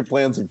 How all your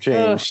plans have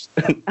changed.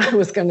 I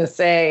was going to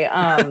say,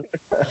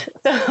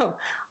 so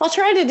I'll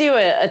try to do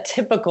a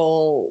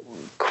typical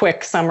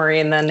quick summary,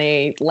 and then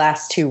a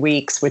last 2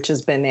 weeks, which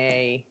has been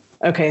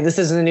okay, this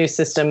is the new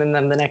system. And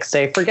then the next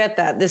day, forget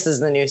that, this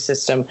is the new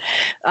system.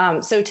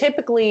 So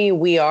typically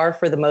we are,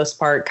 for the most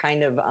part,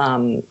 kind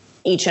of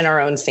each in our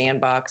own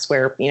sandbox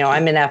where,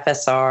 I'm in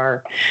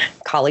FSR,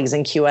 colleagues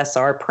in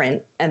QSR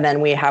print, and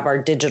then we have our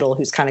digital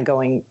who's kind of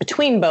going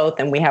between both.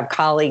 And we have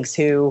colleagues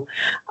who,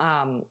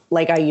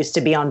 like I used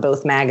to be on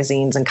both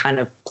magazines and kind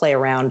of play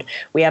around.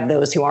 We have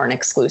those who aren't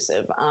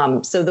exclusive.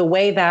 So the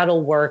way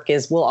that'll work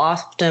is we'll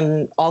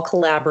often all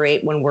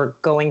collaborate when we're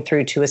going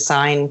through to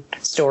assign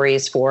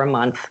stories for a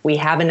month. We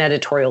have an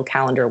editorial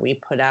calendar we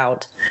put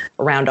out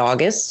around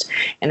August,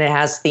 and it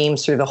has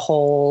themes through the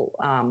whole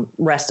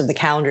rest of the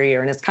calendar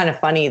year. And it's kind of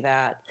funny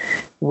that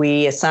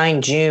we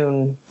assigned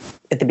June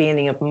at the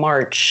beginning of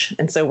March.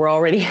 And so we're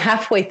already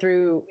halfway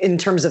through in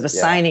terms of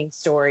assigning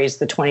stories,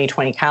 the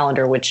 2020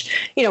 calendar, which,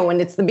 when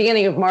it's the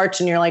beginning of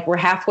March and you're like, we're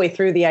halfway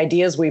through the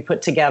ideas we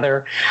put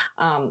together,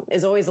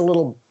 is always a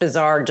little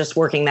bizarre just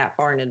working that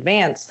far in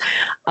advance.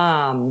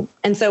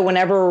 And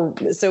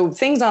so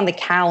things on the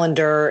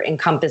calendar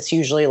encompass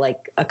usually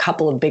like a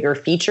couple of bigger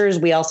features.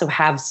 We also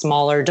have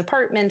smaller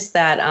departments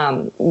that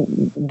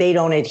they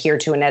don't adhere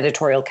to an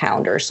editorial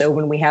calendar. So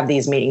when we have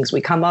these meetings, we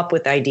come up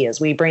with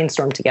ideas, we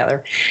brainstorm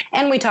together.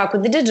 And we talk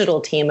with the digital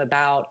team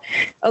about,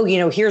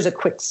 here's a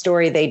quick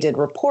story they did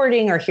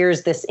reporting, or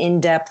here's this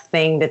in-depth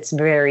thing that's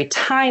very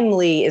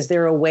timely. Is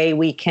there a way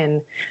we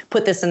can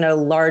put this in a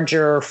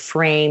larger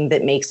frame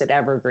that makes it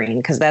evergreen?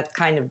 Because that's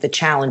kind of the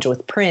challenge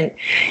with print.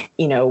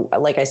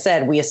 Like I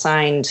said,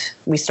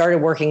 we started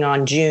working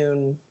on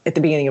June at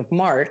the beginning of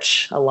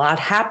March. A lot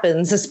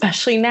happens,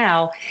 especially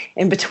now,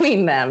 in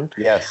between them.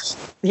 Yes.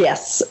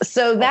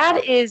 So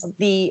that is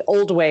the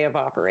old way of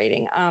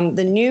operating.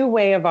 The new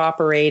way of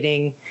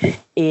operating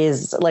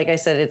is, like I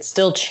said, it's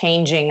still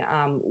changing.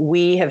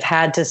 We have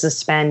had to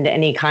suspend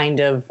any kind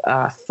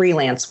of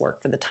freelance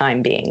work for the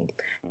time being.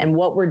 And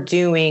what we're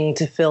doing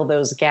to fill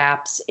those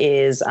gaps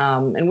is,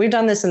 and we've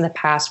done this in the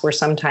past where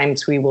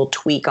sometimes we will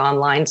tweak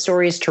online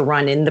stories to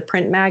run in the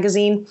print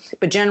magazine.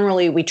 But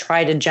generally, we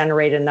try to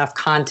generate enough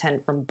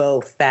content from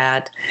both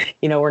that,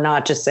 we're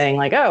not just saying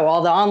like, oh,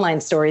 all the online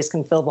stories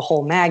can fill the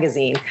whole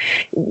magazine.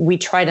 We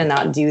try to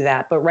not do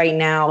that. But right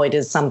now, it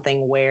is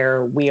something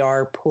where we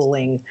are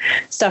pulling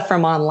stuff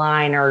from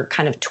online or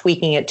kind of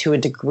tweaking it to a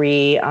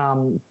degree.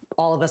 All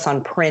of us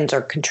on print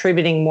are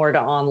contributing more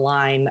to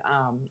online.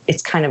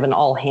 It's kind of an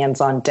all hands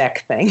on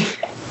deck thing.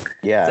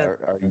 Yeah.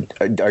 So,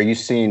 are you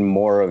seeing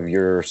more of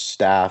your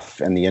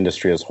staff and the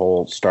industry as a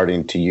whole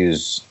starting to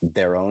use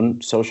their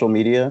own social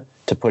media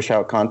to push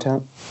out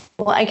content?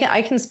 Well,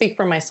 I can speak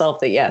for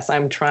myself that, yes,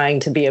 I'm trying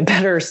to be a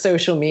better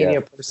social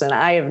media person.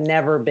 I've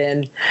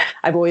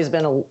always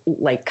been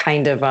I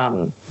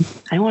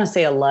don't want to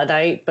say a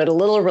Luddite, but a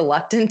little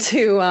reluctant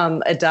to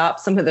adopt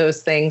some of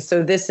those things.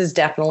 So this has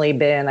definitely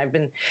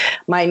been,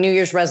 my New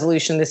Year's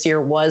resolution this year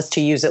was to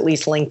use at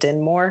least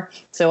LinkedIn more.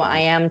 So I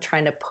am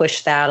trying to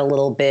push that a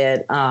little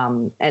bit.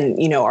 And,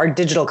 our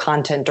digital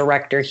content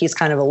director, he's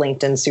kind of a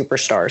LinkedIn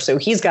superstar. So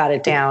he's got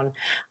it down.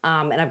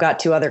 And I've got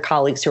two other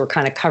colleagues who are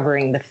kind of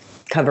covering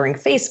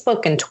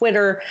Facebook and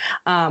Twitter,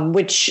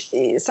 which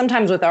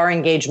sometimes with our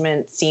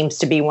engagement seems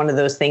to be one of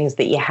those things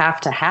that you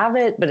have to have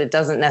it, but it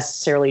doesn't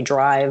necessarily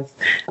drive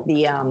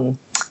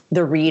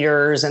the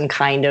readers and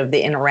kind of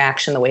the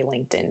interaction the way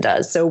LinkedIn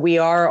does. So we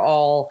are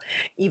all,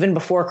 even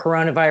before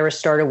coronavirus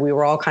started, we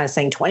were all kind of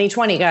saying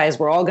 2020, guys,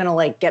 we're all going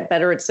to get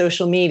better at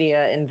social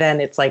media. And then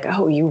it's like,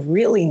 oh, you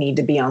really need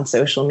to be on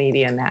social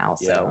media now.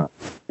 So,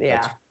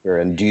 yeah. Sure.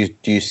 And do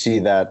you see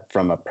that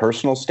from a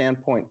personal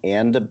standpoint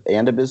and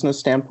a business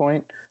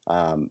standpoint,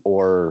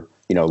 or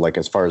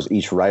as far as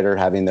each writer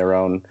having their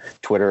own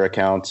Twitter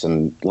accounts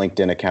and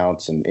LinkedIn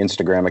accounts and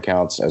Instagram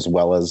accounts, as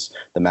well as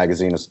the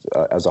magazine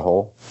as a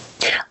whole?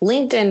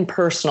 LinkedIn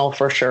personal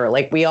for sure.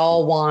 We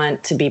all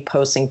want to be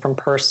posting from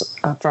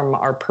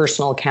our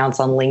personal accounts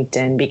on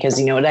LinkedIn because,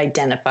 it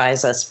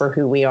identifies us for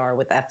who we are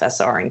with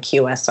FSR and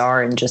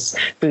QSR and just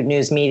food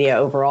news media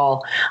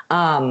overall.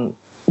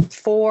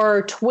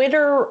 For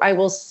Twitter, I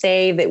will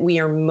say that we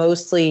are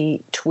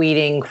mostly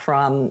tweeting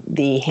from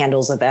the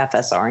handles of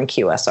FSR and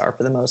QSR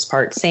for the most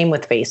part. Same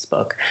with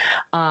Facebook.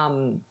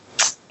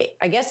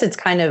 I guess it's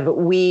kind of,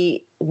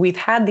 we've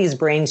had these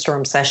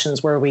brainstorm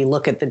sessions where we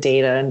look at the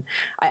data, and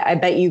I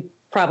bet you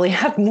probably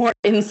have more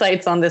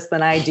insights on this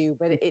than I do,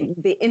 but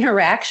the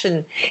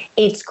interaction,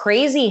 it's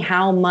crazy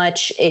how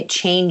much it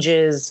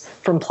changes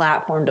from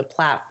platform to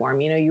platform.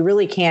 You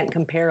really can't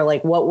compare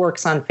what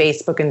works on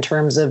Facebook in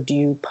terms of, do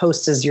you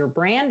post as your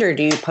brand or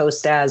do you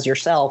post as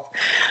yourself?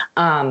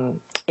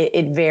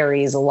 It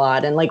varies a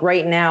lot. And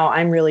right now,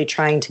 I'm really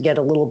trying to get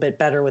a little bit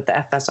better with the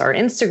FSR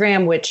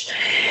Instagram, which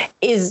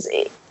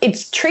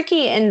it's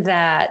tricky in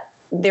that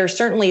there's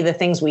certainly the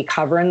things we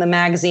cover in the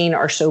magazine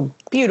are so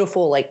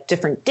beautiful, like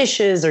different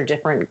dishes or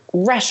different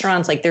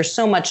restaurants. There's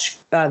so much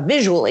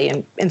visually,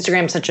 and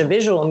Instagram's such a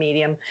visual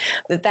medium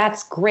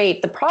that's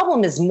great. The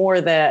problem is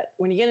more that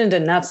when you get into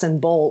nuts and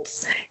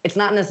bolts, it's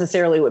not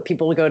necessarily what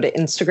people go to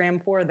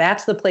Instagram for.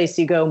 That's the place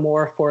you go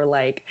more for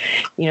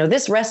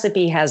this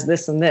recipe has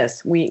this and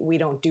this. We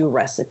don't do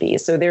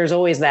recipes. So there's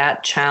always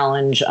that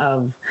challenge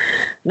of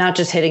not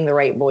just hitting the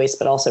right voice,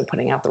 but also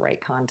putting out the right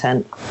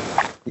content.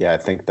 Yeah, I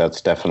think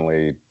that's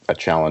definitely a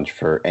challenge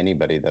for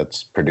anybody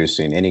that's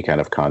producing any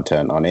kind of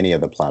content on any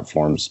of the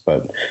platforms.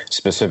 But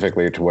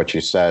specifically to what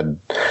you said,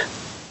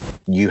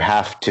 you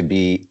have to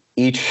be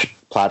each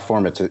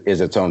platform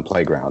is its own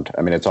playground.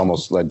 I mean, it's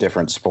almost a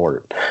different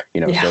sport,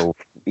 Yeah. So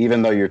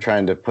even though you're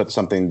trying to put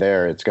something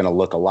there, it's going to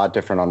look a lot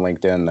different on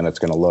LinkedIn than it's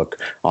going to look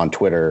on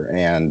Twitter.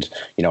 And,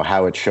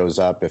 how it shows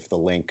up, if the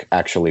link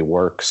actually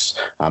works,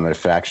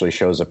 if it actually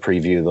shows a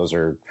preview, those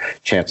are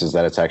chances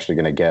that it's actually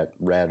going to get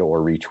read or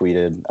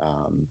retweeted.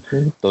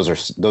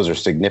 Those are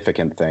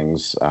significant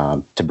things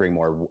to bring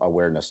more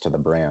awareness to the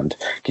brand.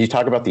 Can you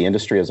talk about the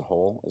industry as a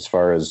whole, as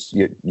far as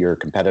your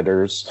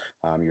competitors?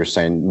 You're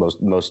saying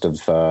most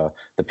of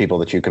the people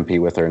that you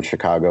compete with are in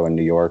Chicago and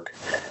New York.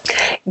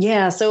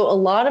 Yeah, so a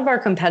lot of our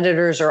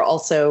competitors are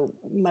also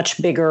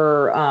much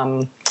bigger.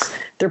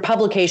 They're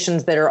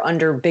publications that are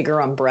under bigger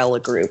umbrella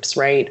groups,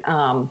 right?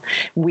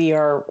 We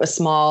are a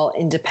small,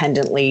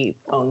 independently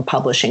owned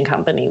publishing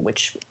company,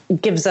 which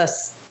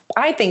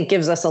I think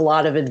gives us a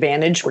lot of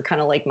advantage. We're kind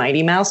of like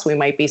Mighty Mouse. We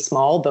might be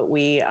small, but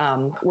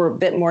we're a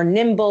bit more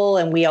nimble,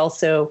 and we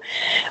also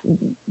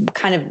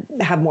kind of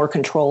have more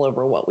control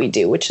over what we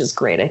do, which is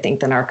great, I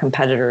think, than our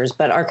competitors.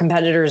 But our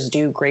competitors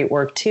do great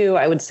work too.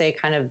 I would say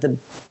kind of the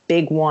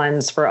big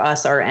ones for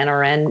us are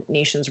NRN,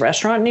 Nation's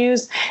Restaurant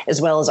News,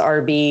 as well as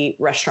RB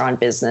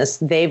Restaurant Business.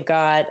 They've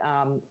got,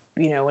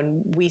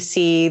 and we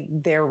see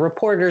their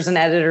reporters and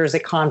editors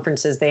at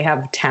conferences. They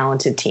have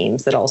talented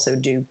teams that also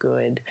do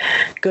good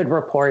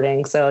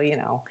reporting. So,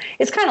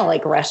 it's kind of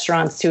like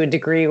restaurants to a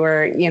degree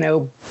where,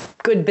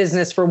 good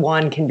business for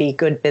one can be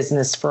good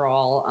business for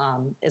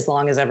all, as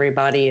long as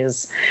everybody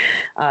is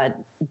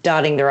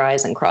dotting their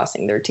I's and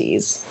crossing their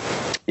T's.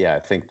 Yeah,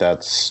 I think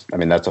that's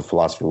a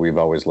philosophy we've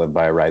always lived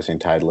by. A rising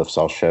tide lifts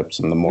all ships.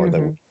 And the more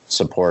that we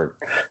support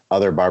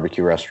other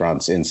barbecue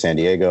restaurants in San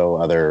Diego,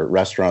 other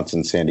restaurants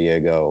in San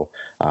Diego,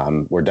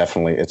 we're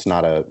definitely, it's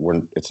not a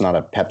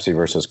Pepsi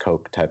versus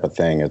Coke type of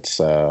thing. It's,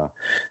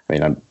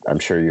 I'm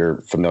sure you're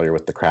familiar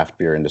with the craft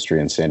beer industry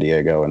in San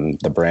Diego, and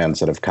the brands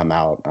that have come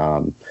out,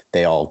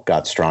 they all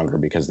got stronger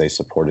because they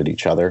supported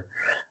each other.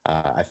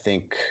 I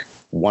think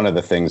one of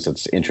the things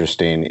that's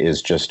interesting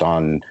is just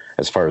on,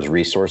 as far as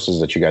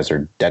resources that you guys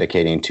are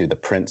dedicating to the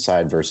print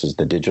side versus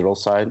the digital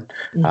side,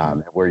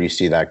 where you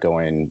see that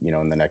going,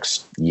 in the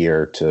next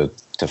year to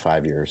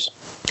 5 years.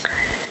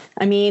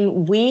 I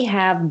mean, we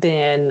have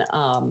been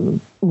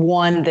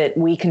one that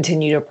we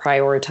continue to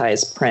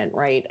prioritize print,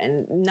 right?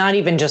 And not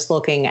even just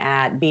looking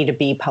at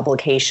B2B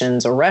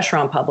publications or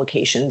restaurant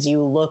publications.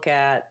 You look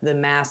at the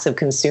massive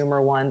consumer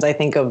ones. I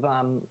think of,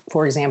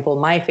 for example,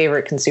 my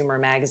favorite consumer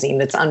magazine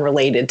that's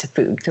unrelated to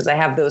food, because I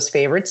have those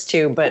favorites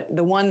too. But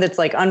the one that's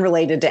like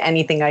unrelated to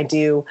anything I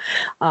do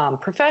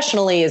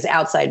professionally is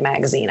Outside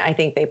Magazine. I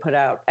think they put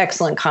out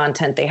excellent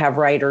content. They have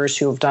writers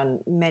who have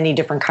done many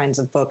different kinds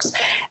of books.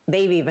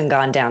 They've even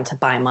gone down to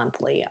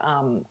bi-monthly.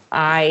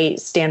 I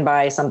stand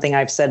by something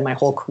I've said my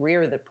whole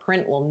career, that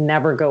print will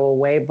never go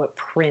away, but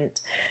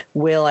print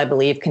will, I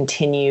believe,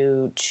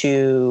 continue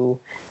to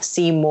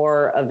see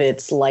more of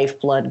its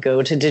lifeblood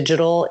go to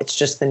digital. It's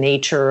just the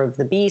nature of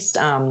the beast.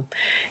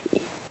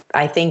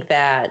 I think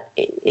that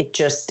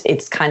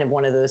it's kind of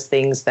one of those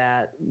things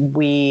that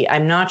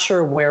I'm not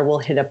sure where we'll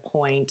hit a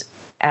point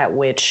at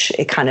which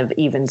it kind of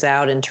evens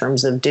out in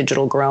terms of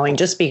digital growing,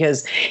 just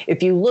because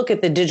if you look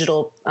at the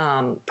digital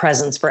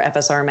presence for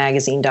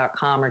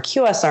FSRmagazine.com or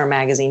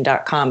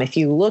QSRmagazine.com, if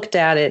you looked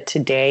at it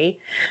today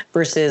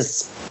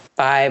versus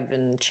 5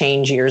 and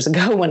change years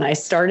ago when I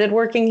started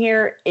working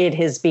here, it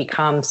has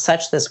become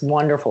such this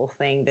wonderful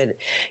thing that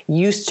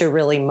used to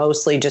really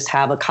mostly just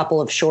have a couple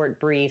of short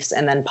briefs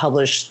and then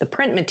publish the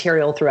print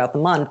material throughout the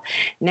month.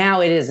 Now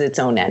it is its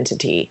own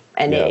entity,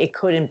 and it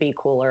couldn't be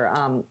cooler.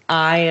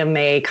 I am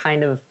a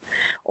kind of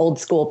old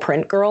school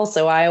print girl,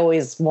 so I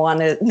always want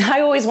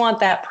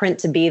that print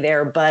to be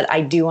there, but I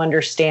do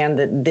understand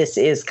that this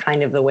is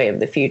kind of the way of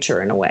the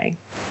future in a way.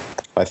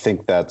 I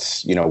think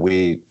that's,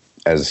 we,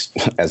 as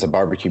a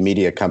barbecue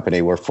media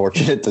company, we're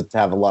fortunate to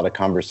have a lot of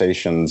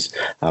conversations.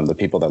 The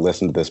people that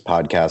listen to this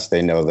podcast,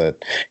 they know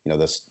that,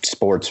 the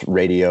sports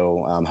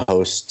radio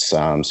hosts,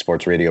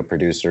 sports radio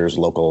producers,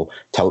 local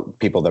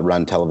people that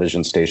run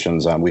television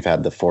stations. We've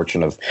had the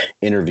fortune of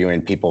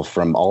interviewing people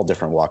from all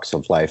different walks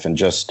of life and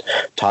just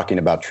talking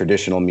about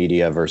traditional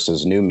media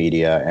versus new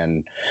media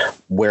and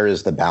where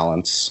is the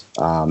balance?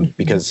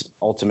 Because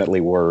ultimately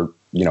we're,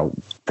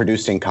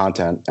 producing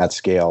content at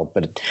scale,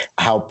 but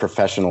how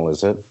professional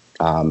is it?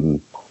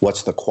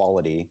 What's the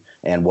quality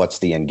and what's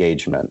the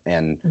engagement,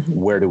 and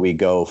where do we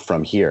go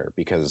from here?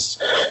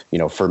 Because,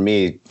 for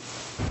me,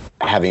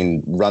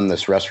 having run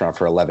this restaurant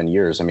for 11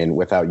 years,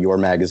 without your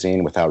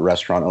magazine, without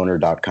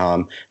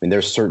restaurantowner.com,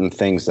 there's certain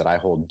things that I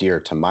hold dear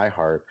to my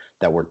heart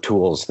that were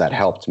tools that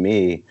helped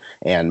me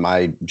and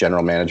my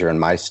general manager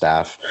and my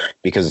staff,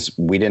 because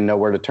we didn't know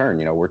where to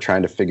turn. We're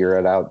trying to figure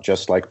it out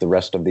just like the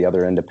rest of the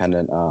other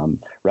independent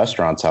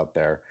restaurants out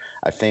there.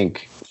 I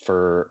think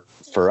for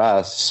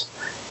us,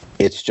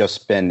 it's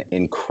just been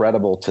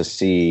incredible to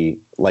see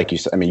like you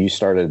said, I mean, you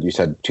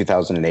said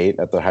 2008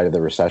 at the height of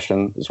the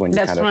recession is when you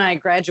That's when I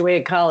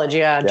graduated college.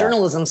 Yeah.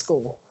 Journalism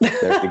school.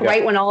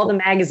 Right when all the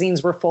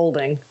magazines were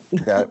folding.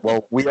 Yeah.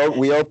 Well, we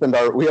opened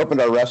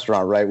our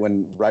restaurant right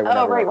when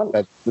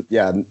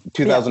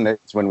 2008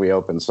 is when we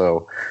opened.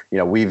 So,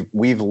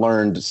 we've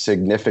learned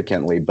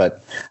significantly,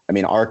 but I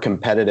mean, our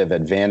competitive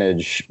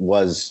advantage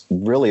was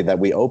really that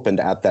we opened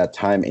at that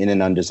time in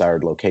an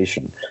undesired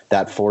location.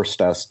 That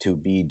forced us to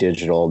be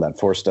digital, that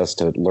forced us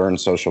to learn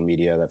social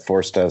media, that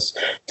forced us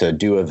to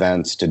do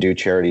events, to do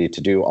charity,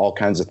 to do all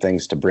kinds of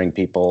things to bring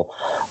people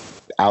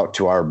out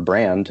to our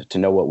brand, to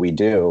know what we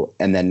do.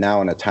 And then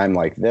now in a time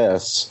like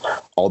this,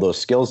 all those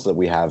skills that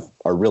we have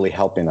are really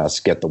helping us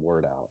get the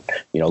word out,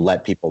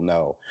 let people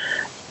know.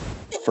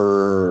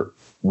 For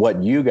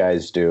what you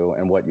guys do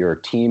and what your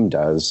team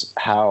does,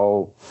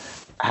 how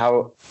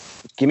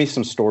give me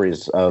some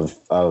stories of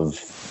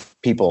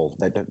people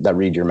that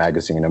read your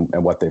magazine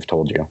and what they've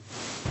told you.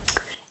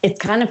 It's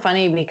kind of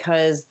funny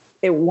because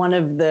at one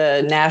of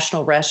the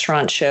national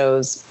restaurant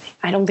shows,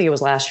 I don't think it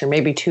was last year,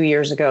 maybe 2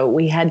 years ago,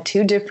 we had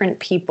two different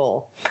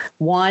people.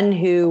 One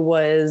who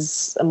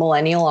was a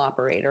millennial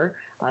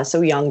operator,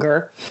 so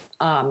younger,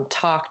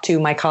 talked to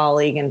my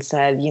colleague and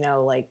said, you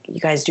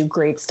guys do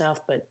great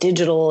stuff, but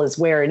digital is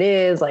where it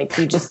is. Like,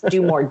 you just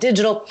do more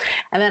digital.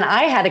 And then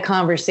I had a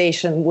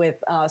conversation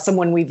with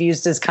someone we've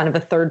used as kind of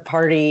a third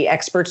party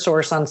expert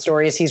source on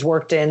stories. He's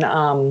worked in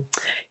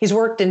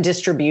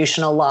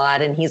distribution a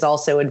lot, and he's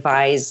also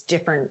advised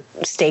different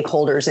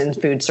stakeholders in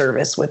food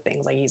service with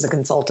things. Like, he's a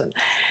consultant,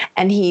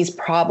 and he's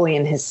probably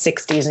in his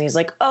 60s, and he's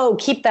like, oh,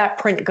 keep that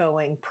print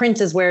going.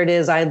 Print is where it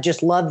is. I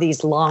just love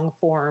these long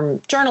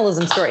form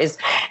journalism stories.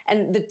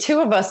 And the two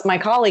of us, my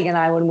colleague and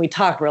I, when we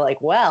talked, we're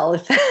like, well,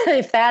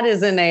 if that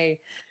isn't a,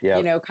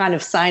 kind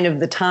of sign of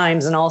the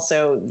times, and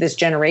also this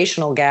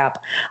generational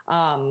gap.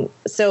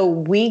 So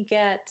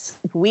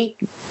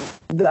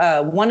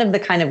one of the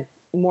kind of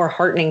more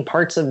heartening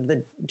parts of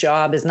the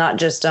job is not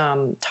just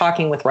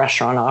talking with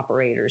restaurant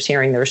operators,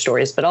 hearing their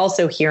stories, but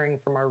also hearing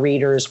from our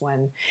readers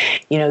when,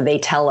 they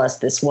tell us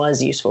this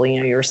was useful.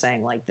 You're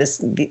saying like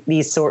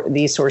these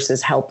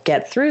sources help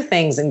get through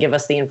things and give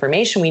us the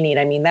information we need.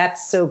 I mean,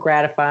 that's so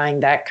gratifying.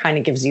 That kind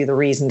of gives you the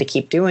reason to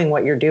keep doing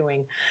what you're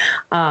doing.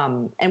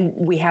 And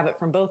we have it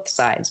from both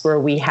sides, where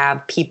we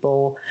have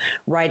people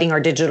writing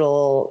our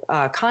digital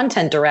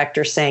content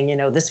director saying,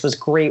 this was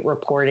great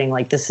reporting.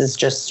 Like, this is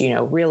just,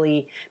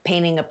 really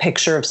painting a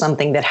picture of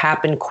something that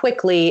happened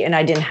quickly and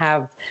I didn't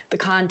have the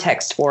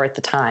context for at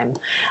the time.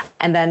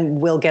 And then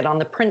we'll get on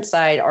the print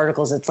side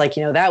articles. It's like,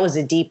 that was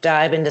a deep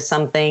dive into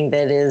something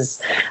that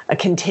is a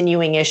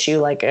continuing issue.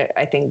 Like,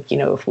 I think,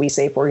 if we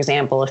say, for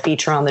example, a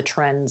feature on the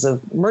trends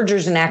of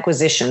mergers and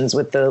acquisitions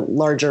with the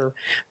larger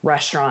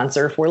restaurants,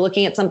 or if we're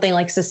looking at something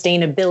like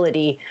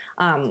sustainability,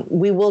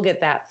 we will get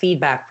that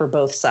feedback for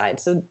both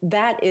sides. So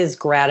that is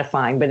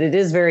gratifying, but it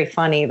is very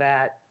funny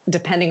that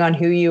depending on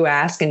who you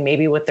ask and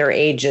maybe what their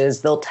age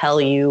is, they'll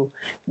tell you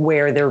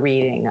where they're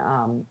reading.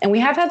 And we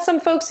have had some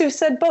folks who've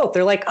said both.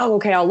 They're like, oh,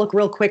 okay, I'll look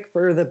real quick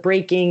for the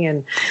breaking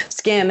and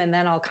skim, and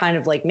then I'll kind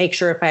of like make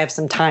sure if I have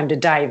some time to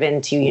dive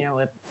into,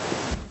 a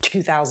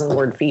 2,000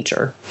 word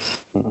feature.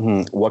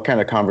 Mm-hmm. What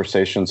kind of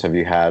conversations have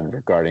you had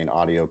regarding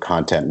audio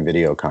content and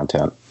video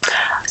content?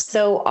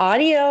 So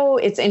audio,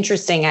 it's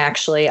interesting,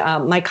 actually.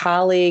 My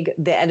colleague,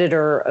 the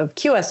editor of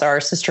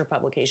QSR, sister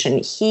publication,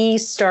 he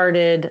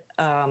started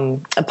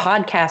a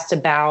podcast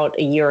about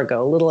a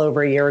little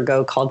over a year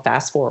ago, called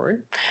Fast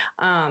Forward.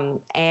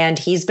 And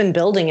he's been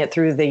building it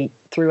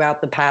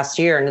throughout the past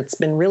year. And it's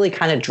been really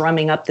kind of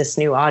drumming up this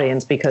new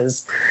audience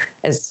because,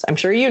 as I'm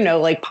sure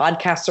like,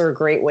 podcasts are a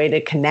great way to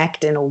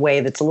connect in a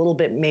way that's a little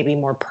bit maybe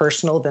more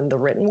personal than the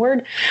written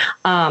word.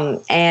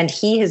 And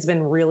he has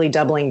been really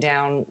doubling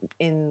down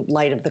in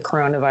light of the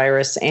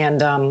coronavirus.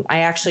 And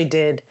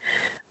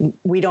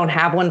we don't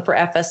have one for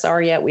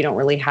FSR yet. We don't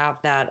really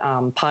have that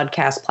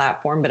podcast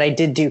platform, but I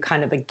did do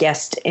kind of a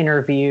guest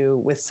interview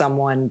with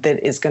someone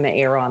that is going to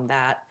air on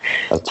that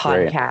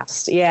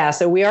podcast. Great. Yeah.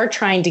 So we are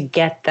trying to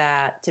get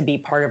that to be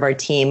part of our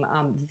team.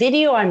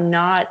 Video, I'm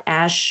not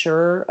as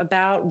sure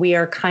about. We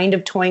are kind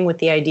of toying with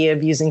the idea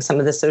of using some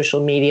of the social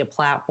media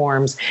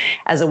platforms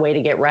as a way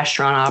to get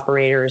restaurant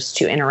operators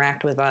to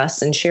interact with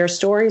us and share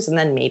stories, and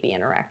then maybe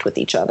interact with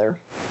each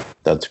other.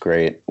 That's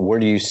great. Where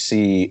do you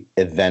see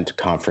event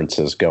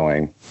conferences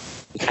going?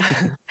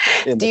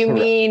 Do you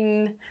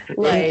mean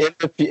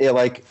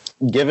like,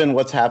 given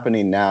what's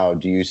happening now,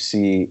 do you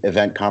see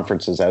event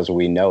conferences as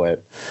we know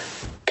it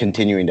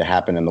continuing to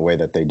happen in the way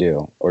that they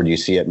do? Or do you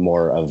see it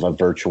more of a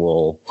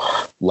virtual,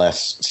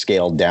 less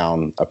scaled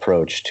down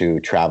approach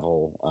to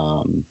travel?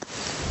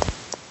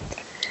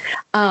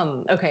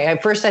 Okay.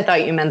 At first, I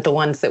thought you meant the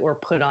ones that were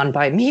put on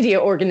by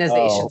media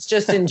organizations,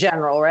 just in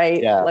general,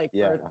 right?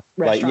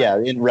 Yeah.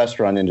 In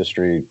restaurant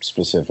industry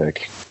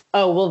specific.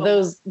 Oh,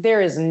 well,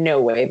 there is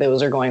no way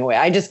those are going away.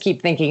 I just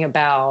keep thinking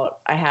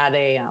about, I had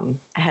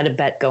a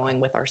bet going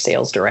with our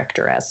sales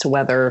director as to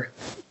whether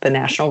The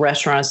National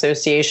Restaurant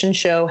Association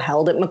show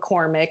held at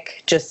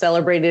McCormick just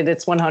celebrated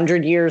its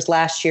 100 years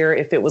last year,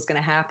 if it was going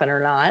to happen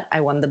or not.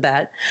 I won the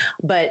bet.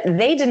 But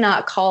they did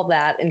not call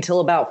that until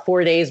about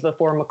 4 days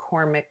before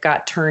McCormick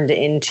got turned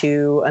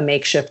into a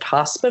makeshift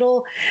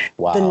hospital.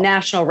 Wow. The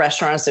National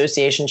Restaurant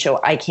Association show,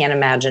 I can't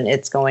imagine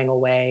it's going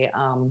away.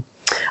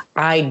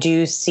 I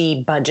do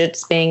see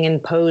budgets being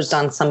imposed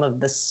on some of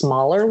the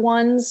smaller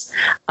ones.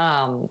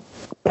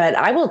 But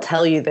I will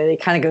tell you that it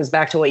kind of goes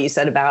back to what you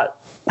said about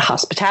the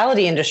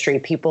hospitality industry.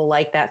 People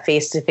like that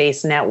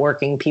face-to-face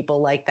networking. People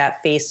like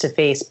that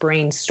face-to-face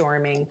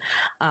brainstorming.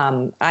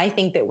 I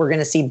think that we're going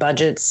to see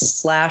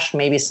budgets /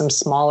 maybe some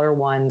smaller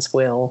ones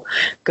will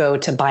go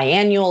to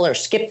biannual or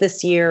skip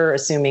this year,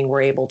 assuming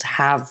we're able to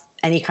have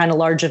any kind of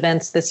large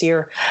events this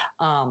year.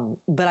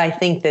 But I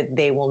think that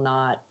they will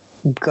not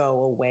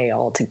go away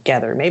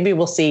altogether. Maybe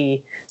we'll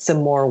see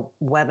some more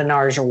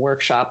webinars or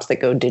workshops that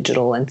go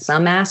digital in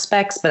some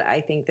aspects, but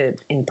I think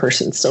that in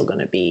person is still going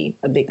to be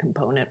a big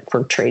component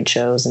for trade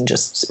shows and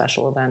just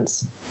special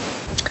events.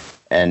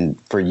 And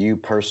for you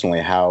personally,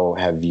 how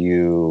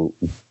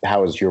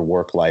has your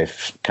work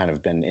life kind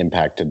of been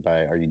impacted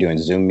by, are you doing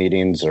Zoom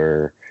meetings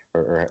or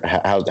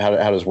how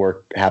does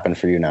work happen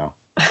for you now?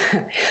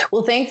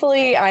 Well,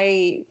 thankfully,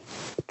 I,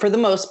 for the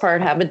most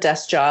part, have a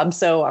desk job.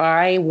 So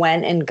I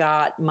went and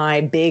got my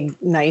big,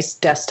 nice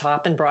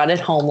desktop and brought it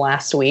home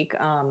last week.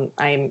 I'm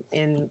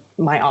in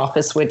my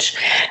office, which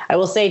I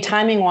will say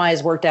timing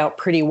wise worked out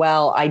pretty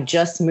well. I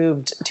just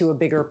moved to a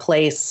bigger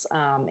place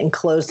and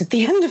closed at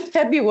the end of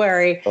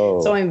February.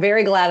 Oh. So I'm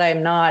very glad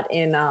I'm not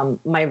in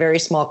my very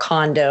small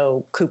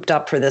condo cooped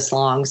up for this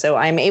long. So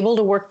I'm able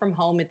to work from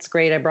home. It's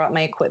great. I brought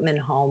my equipment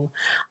home,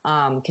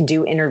 can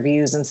do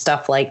interviews and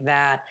stuff like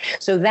that.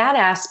 So that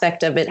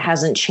aspect of it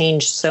hasn't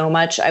changed so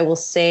much. I will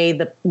say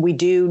that we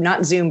do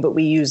not Zoom, but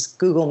we use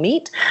Google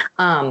Meet.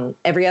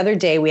 Every other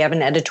day we have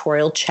an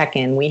editorial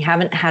check-in. We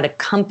haven't had a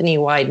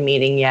company-wide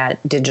meeting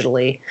yet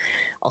digitally.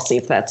 I'll see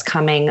if that's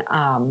coming.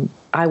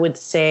 I would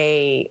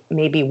say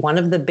maybe one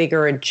of the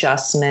bigger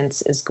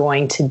adjustments is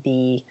going to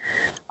be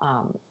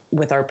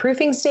with our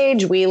proofing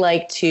stage. We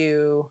like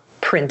to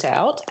print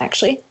out.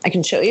 Actually, I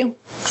can show you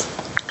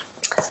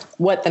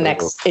what the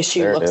next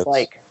issue looks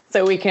like.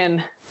 So we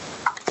can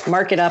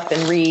mark it up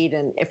and read,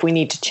 and if we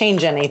need to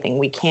change anything,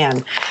 we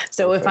can.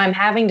 So if I'm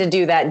having to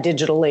do that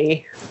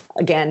digitally,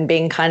 again,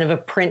 being kind of a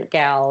print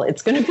gal,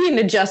 it's going to be an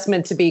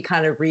adjustment to be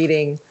kind of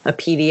reading a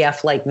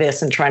PDF like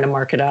this and trying to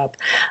mark it up.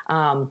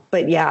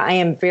 But yeah, I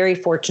am very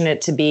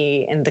fortunate to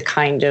be in the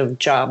kind of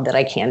job that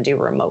I can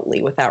do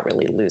remotely without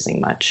really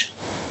losing much.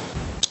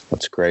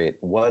 That's great.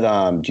 What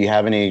do you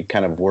have any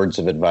kind of words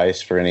of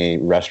advice for any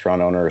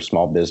restaurant owner or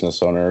small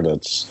business owner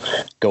that's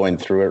going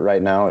through it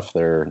right now? If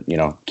they're,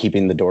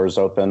 keeping the doors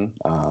open,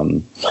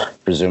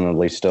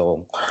 presumably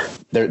still,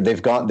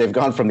 they've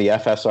gone from the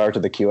FSR to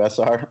the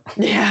QSR.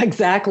 Yeah,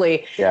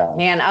 exactly. Yeah.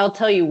 And I'll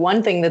tell you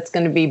one thing that's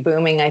going to be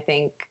booming. I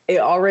think it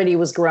already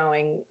was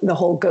growing, the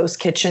whole ghost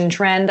kitchen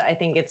trend. I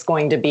think it's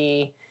going to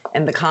be,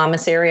 and the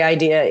commissary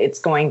idea, it's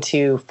going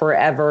to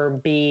forever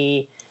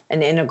be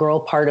an integral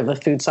part of a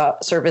food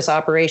service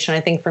operation, I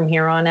think, from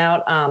here on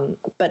out.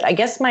 But I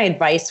guess my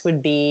advice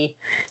would be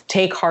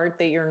take heart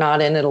that you're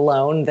not in it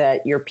alone,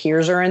 that your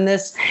peers are in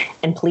this,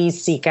 and please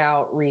seek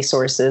out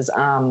resources.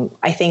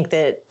 I think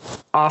that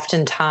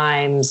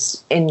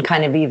oftentimes in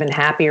kind of even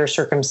happier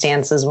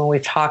circumstances, when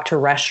we've talked to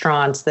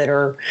restaurants that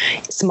are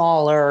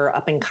smaller,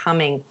 up and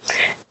coming,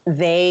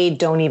 they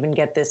don't even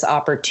get this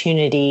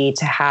opportunity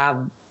to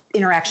have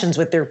interactions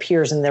with their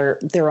peers in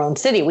their own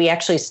city. We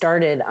actually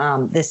started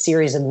this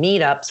series of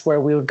meetups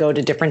where we would go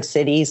to different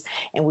cities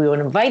and we would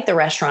invite the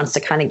restaurants to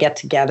kind of get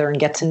together and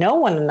get to know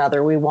one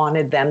another. We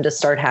wanted them to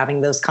start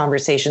having those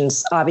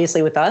conversations,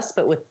 obviously with us,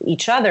 but with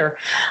each other.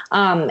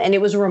 And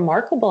it was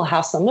remarkable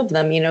how some of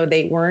them,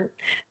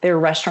 their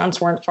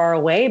restaurants weren't far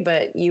away,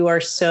 but you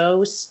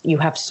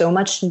have so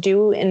much to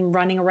do in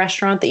running a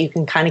restaurant that you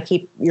can kind of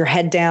keep your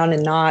head down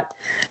and not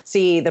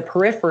see the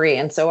periphery.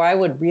 And so I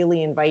would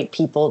really invite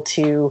people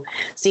to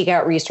seek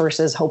out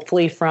resources,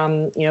 hopefully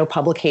from,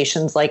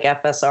 publications like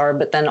FSR,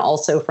 but then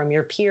also from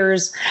your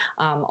peers,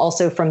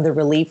 also from the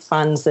relief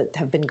funds that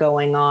have been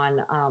going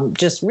on.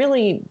 Just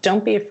really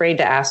don't be afraid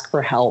to ask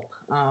for help,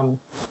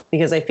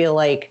 because I feel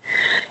like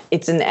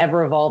it's an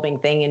ever evolving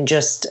thing, and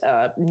just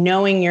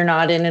knowing you're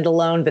not in it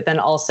alone, but then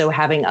also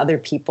having other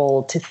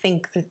people to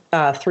think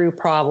through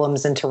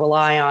problems and to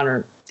rely on,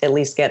 or at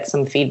least get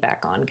some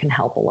feedback on, can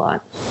help a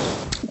lot.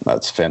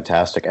 That's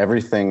fantastic.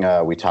 Everything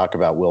we talk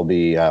about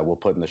we'll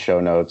put in the show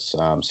notes.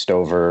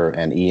 Stover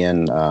and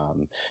Ian.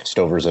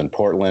 Stover's in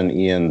Portland.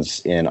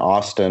 Ian's in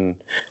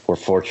Austin. We're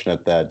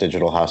fortunate that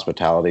digital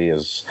hospitality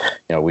is,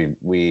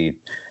 we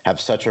have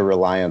such a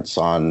reliance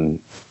on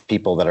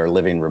people that are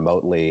living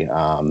remotely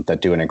that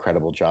do an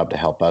incredible job to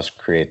help us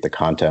create the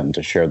content and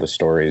to share the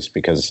stories,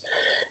 because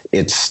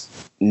it's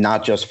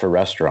not just for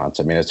restaurants.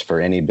 I mean, it's for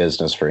any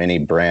business, for any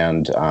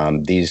brand.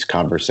 These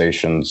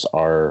conversations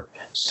are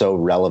so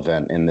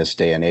relevant in this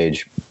day and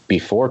age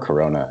before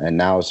Corona. And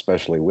now,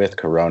 especially with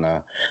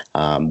Corona,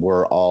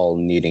 we're all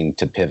needing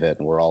to pivot,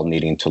 and we're all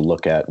needing to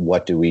look at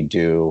what do we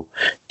do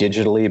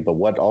digitally, but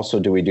what also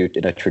do we do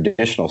in a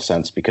traditional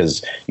sense,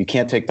 because you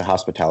can't take the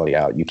hospitality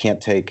out. You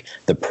can't take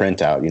the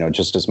print out,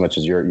 just as much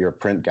as you're a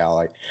print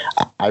gal.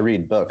 I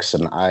read books,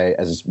 and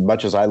as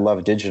much as I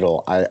love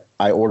digital, I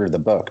order the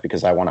book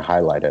because I want to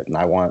highlight it, and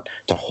I want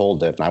to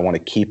hold it, and I want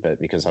to keep it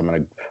because I'm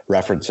going to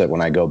reference it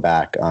when I go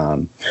back.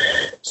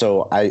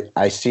 So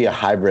I see a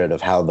hybrid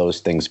of how those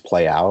things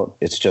play out.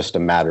 It's just a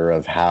matter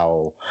of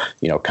how,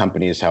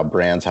 companies, how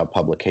brands, how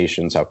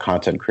publications, how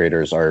content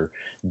creators are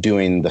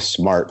doing the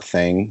smart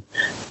thing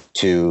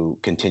to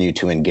continue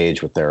to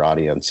engage with their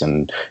audience.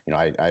 And,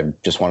 I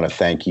just want to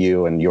thank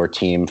you and your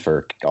team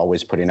for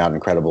always putting out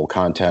incredible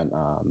content.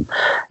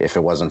 If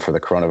it wasn't for the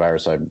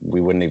coronavirus,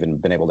 we wouldn't even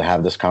been able to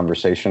have this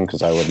conversation,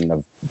 because I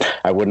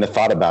wouldn't have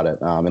thought about it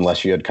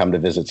unless you had come to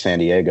visit San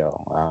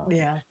Diego.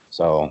 Yeah.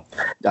 So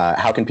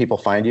how can people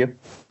find you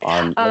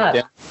on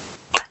LinkedIn?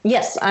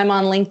 Yes, I'm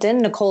on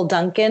LinkedIn, Nicole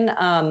Duncan.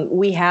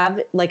 We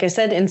have, like I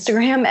said,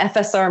 Instagram,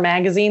 FSR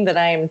Magazine, that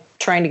I'm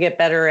trying to get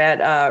better at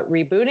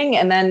rebooting.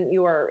 And then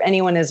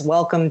anyone is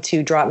welcome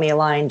to drop me a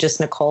line, just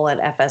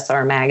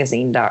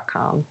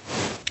Nicole@FSRmagazine.com.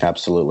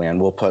 Absolutely.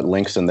 And we'll put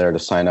links in there to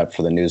sign up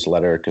for the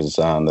newsletter, because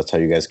that's how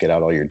you guys get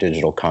out all your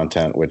digital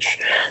content, which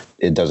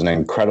it does an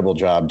incredible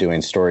job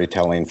doing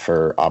storytelling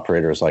for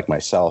operators like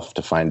myself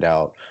to find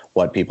out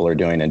what people are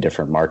doing in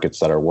different markets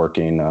that are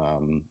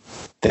working,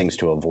 things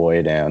to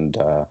avoid, and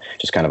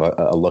just kind of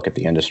a look at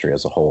the industry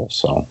as a whole.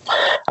 So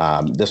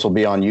this will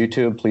be on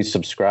YouTube. Please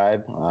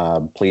subscribe.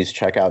 Please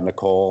check out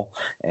Nicole.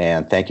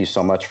 And thank you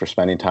so much for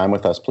spending time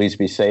with us. Please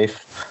be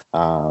safe,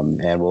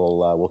 and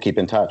we'll keep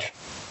in touch.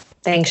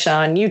 Thanks,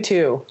 Sean. You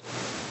too.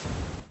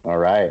 All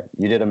right.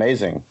 You did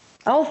amazing.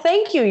 Oh,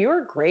 thank you.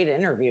 You're a great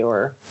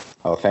interviewer.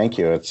 Oh, thank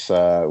you. It's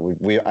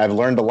I've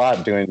learned a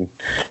lot doing.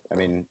 I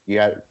mean,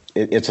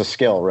 it's a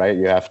skill, right?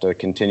 You have to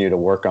continue to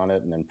work on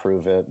it and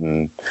improve it,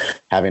 and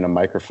having a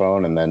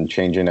microphone, and then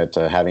changing it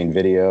to having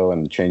video,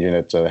 and changing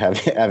it to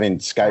having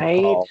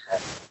Skype call.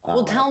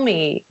 Well, tell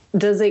me,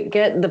 does it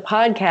get the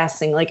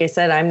podcasting? Like I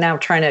said, I'm now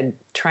trying to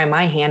try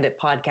my hand at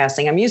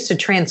podcasting. I'm used to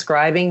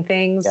transcribing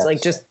things, yes,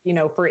 like just,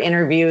 for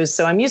interviews.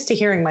 So I'm used to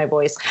hearing my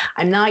voice.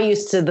 I'm not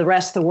used to the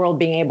rest of the world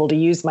being able to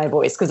use my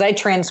voice, because I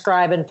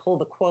transcribe and pull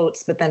the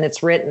quotes, but then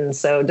it's written.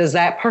 So does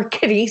that part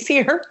get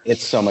easier?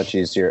 It's so much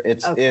easier. You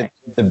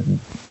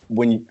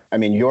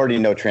already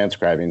know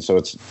transcribing. So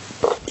it's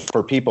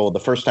for people, the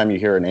first time you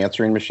hear an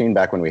answering machine,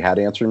 back when we had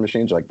answering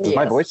machines, you're like, does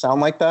my voice sound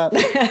like that?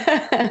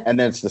 And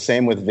then it's the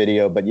same with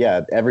video. But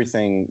yeah,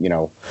 everything,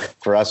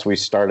 for us, we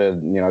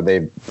started,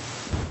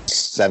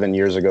 7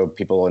 years ago,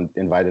 people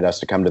invited us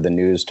to come to the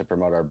news to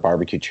promote our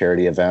barbecue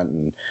charity event.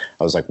 And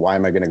I was like, why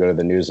am I going to go to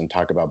the news and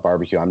talk about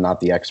barbecue? I'm not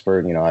the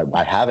expert.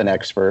 I have an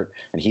expert,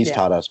 and he's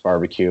taught us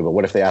barbecue. But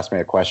what if they ask me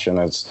a question?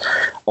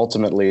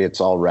 Ultimately,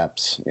 it's all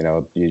reps.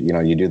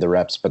 You do the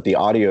reps. But the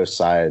audio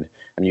side,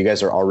 you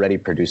guys are already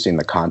producing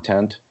the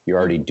content. You're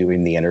already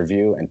doing the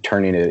interview and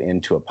turning it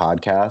into a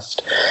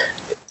podcast.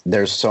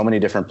 There's so many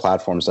different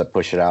platforms that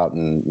push it out.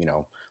 And,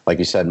 like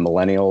you said,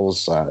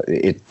 millennials,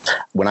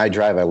 when I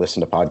drive, I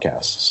listen to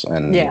podcasts,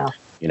 and,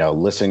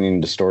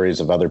 listening to stories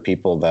of other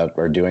people that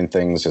are doing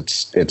things.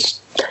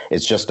 It's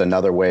just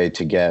another way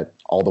to get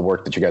all the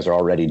work that you guys are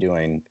already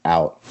doing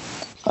out.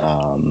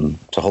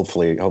 So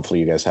hopefully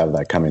you guys have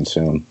that coming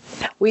soon.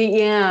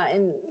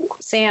 And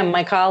Sam,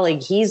 my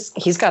colleague,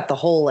 he's got the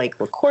whole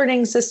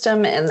recording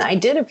system. And I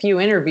did a few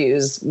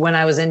interviews when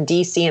I was in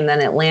DC and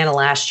then Atlanta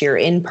last year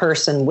in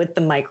person with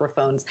the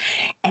microphones.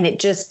 And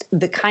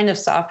the kind of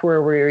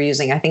software we were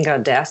using, I think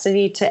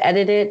Audacity to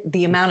edit it,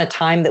 the amount of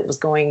time that was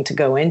going to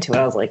go into it,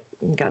 I was like,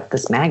 got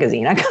this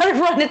magazine, I got to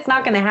run. It's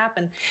not going to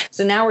happen.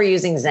 So now we're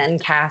using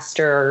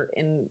Zencaster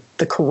in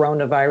the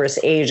coronavirus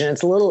age, and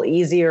it's a little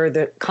easier.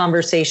 The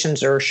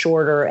conversations are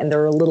shorter and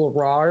they're a little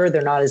rawer.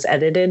 They're not as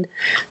edited.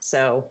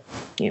 So,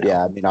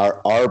 Yeah,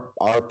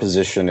 our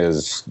position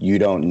is you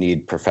don't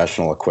need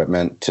professional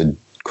equipment to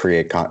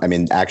create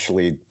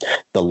actually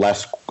the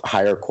less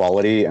higher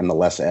quality and the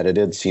less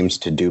edited seems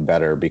to do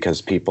better, because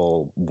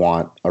people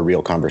want a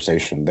real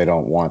conversation. They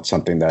don't want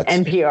something that's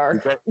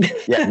NPR.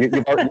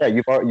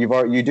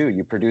 You do.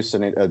 You produce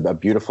a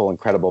beautiful,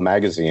 incredible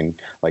magazine.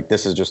 Like,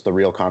 this is just the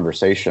real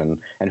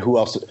conversation. And who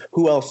else,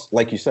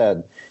 like you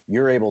said,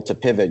 you're able to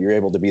pivot. You're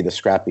able to be the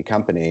scrappy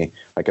company.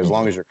 Like, as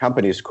long as your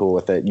company is cool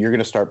with it, you're going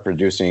to start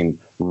producing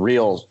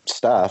real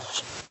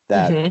stuff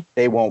that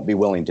they won't be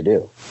willing to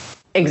do.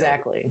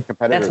 Exactly.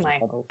 Competitors, that's my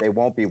hope. They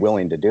won't be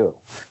willing to do.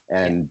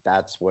 And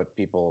that's what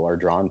people are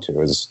drawn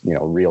to is,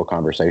 real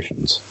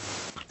conversations.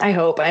 I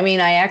hope. I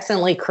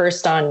accidentally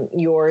cursed on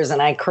yours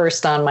and I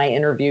cursed on my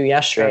interview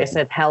yesterday. Right. I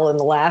said hell in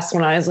the last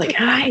one. I was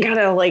like, I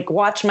gotta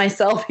watch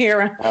myself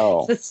here.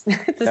 No. It's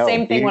the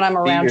same thing when I'm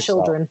around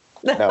children.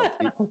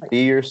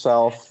 Be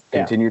yourself.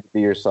 Continue to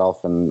be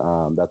yourself, and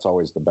that's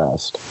always the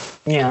best.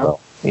 Yeah.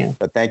 Yeah.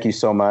 But thank you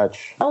so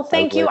much. Oh,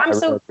 thank you. I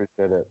really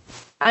appreciate it.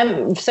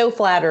 I'm so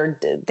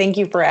flattered. Thank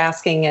you for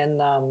asking,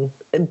 and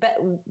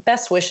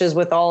best wishes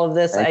with all of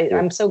this.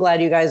 I'm so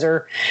glad you guys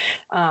are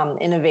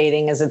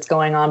innovating as it's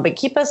going on. But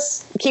keep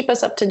us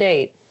up to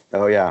date.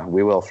 Oh yeah,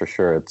 we will for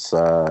sure. It's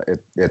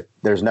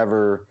there's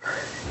never.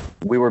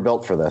 We were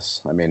built for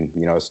this. I mean,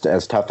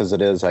 as tough as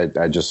it is,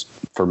 I just,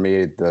 for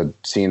me,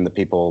 seeing the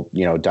people,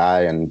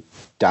 die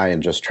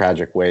in just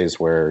tragic ways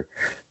where,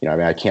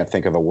 I can't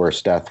think of a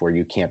worse death where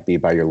you can't be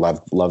by your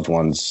loved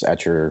ones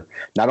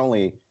not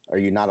only are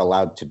you not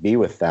allowed to be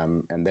with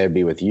them and they'd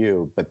be with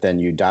you, but then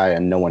you die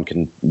and no one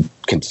can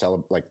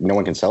celebrate, no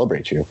one can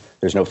celebrate you.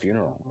 There's no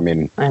funeral. I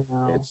mean, I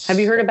know. Have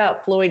you heard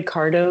about Floyd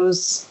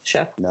Cardo's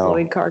chef? No.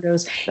 Floyd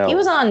Cardo's. No. He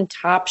was on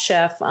Top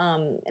Chef,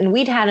 and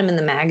we'd had him in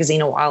the magazine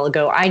a while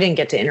ago. I didn't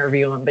get to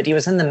interview him, but he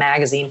was in the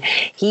magazine.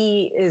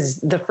 He is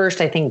the first,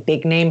 I think,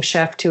 big name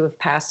chef to have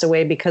passed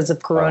away because of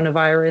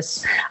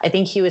coronavirus. I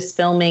think he was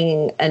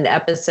filming an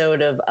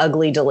episode of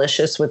Ugly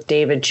Delicious with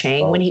David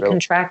Chang when he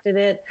contracted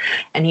it,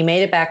 and he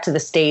made it back to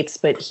the States,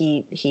 but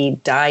he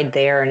died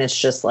there, and it's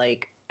just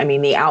like, I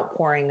mean, the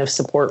outpouring of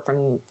support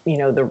from,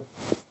 the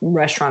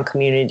restaurant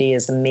community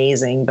is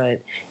amazing,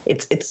 but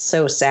it's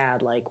so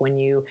sad. Like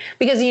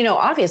because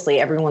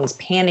obviously everyone's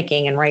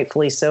panicking, and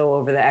rightfully so,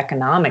 over the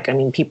economic. I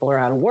mean, people are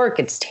out of work.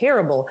 It's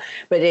terrible,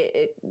 but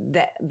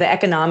the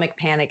economic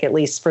panic, at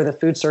least for the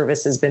food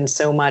service, has been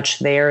so much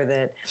there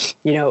that,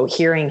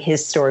 hearing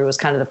his story was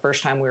kind of the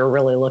first time we were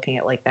really looking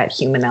at like that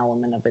human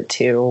element of it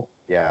too.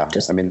 Yeah.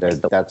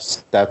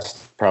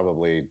 That's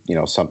probably,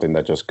 something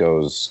that just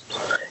goes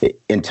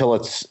until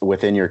it's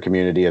within your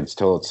community,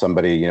 until it's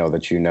somebody, that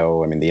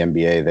I mean, the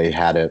NBA, they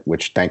had it,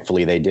 which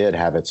thankfully they did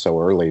have it so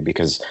early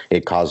because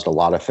it caused a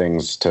lot of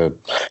things to,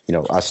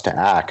 us to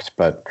act.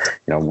 But,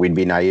 we'd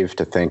be naive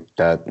to think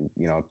that,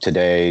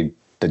 today,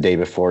 the day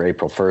before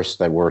April 1st,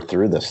 that we're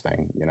through this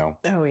thing,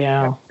 Oh,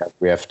 yeah.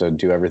 We have to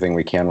do everything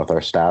we can with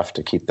our staff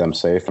to keep them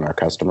safe and our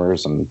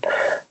customers. And,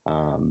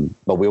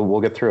 but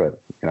we'll get through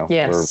it.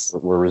 Yes.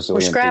 We're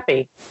resilient. We're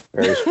scrappy.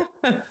 Very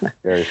scrappy.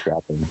 Very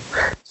scrappy.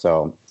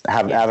 So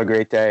have a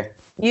great day.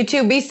 You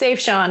too. Be safe,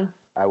 Sean.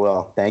 I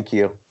will. Thank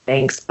you.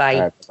 Thanks. Bye.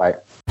 All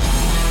right,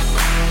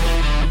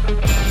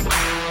 bye.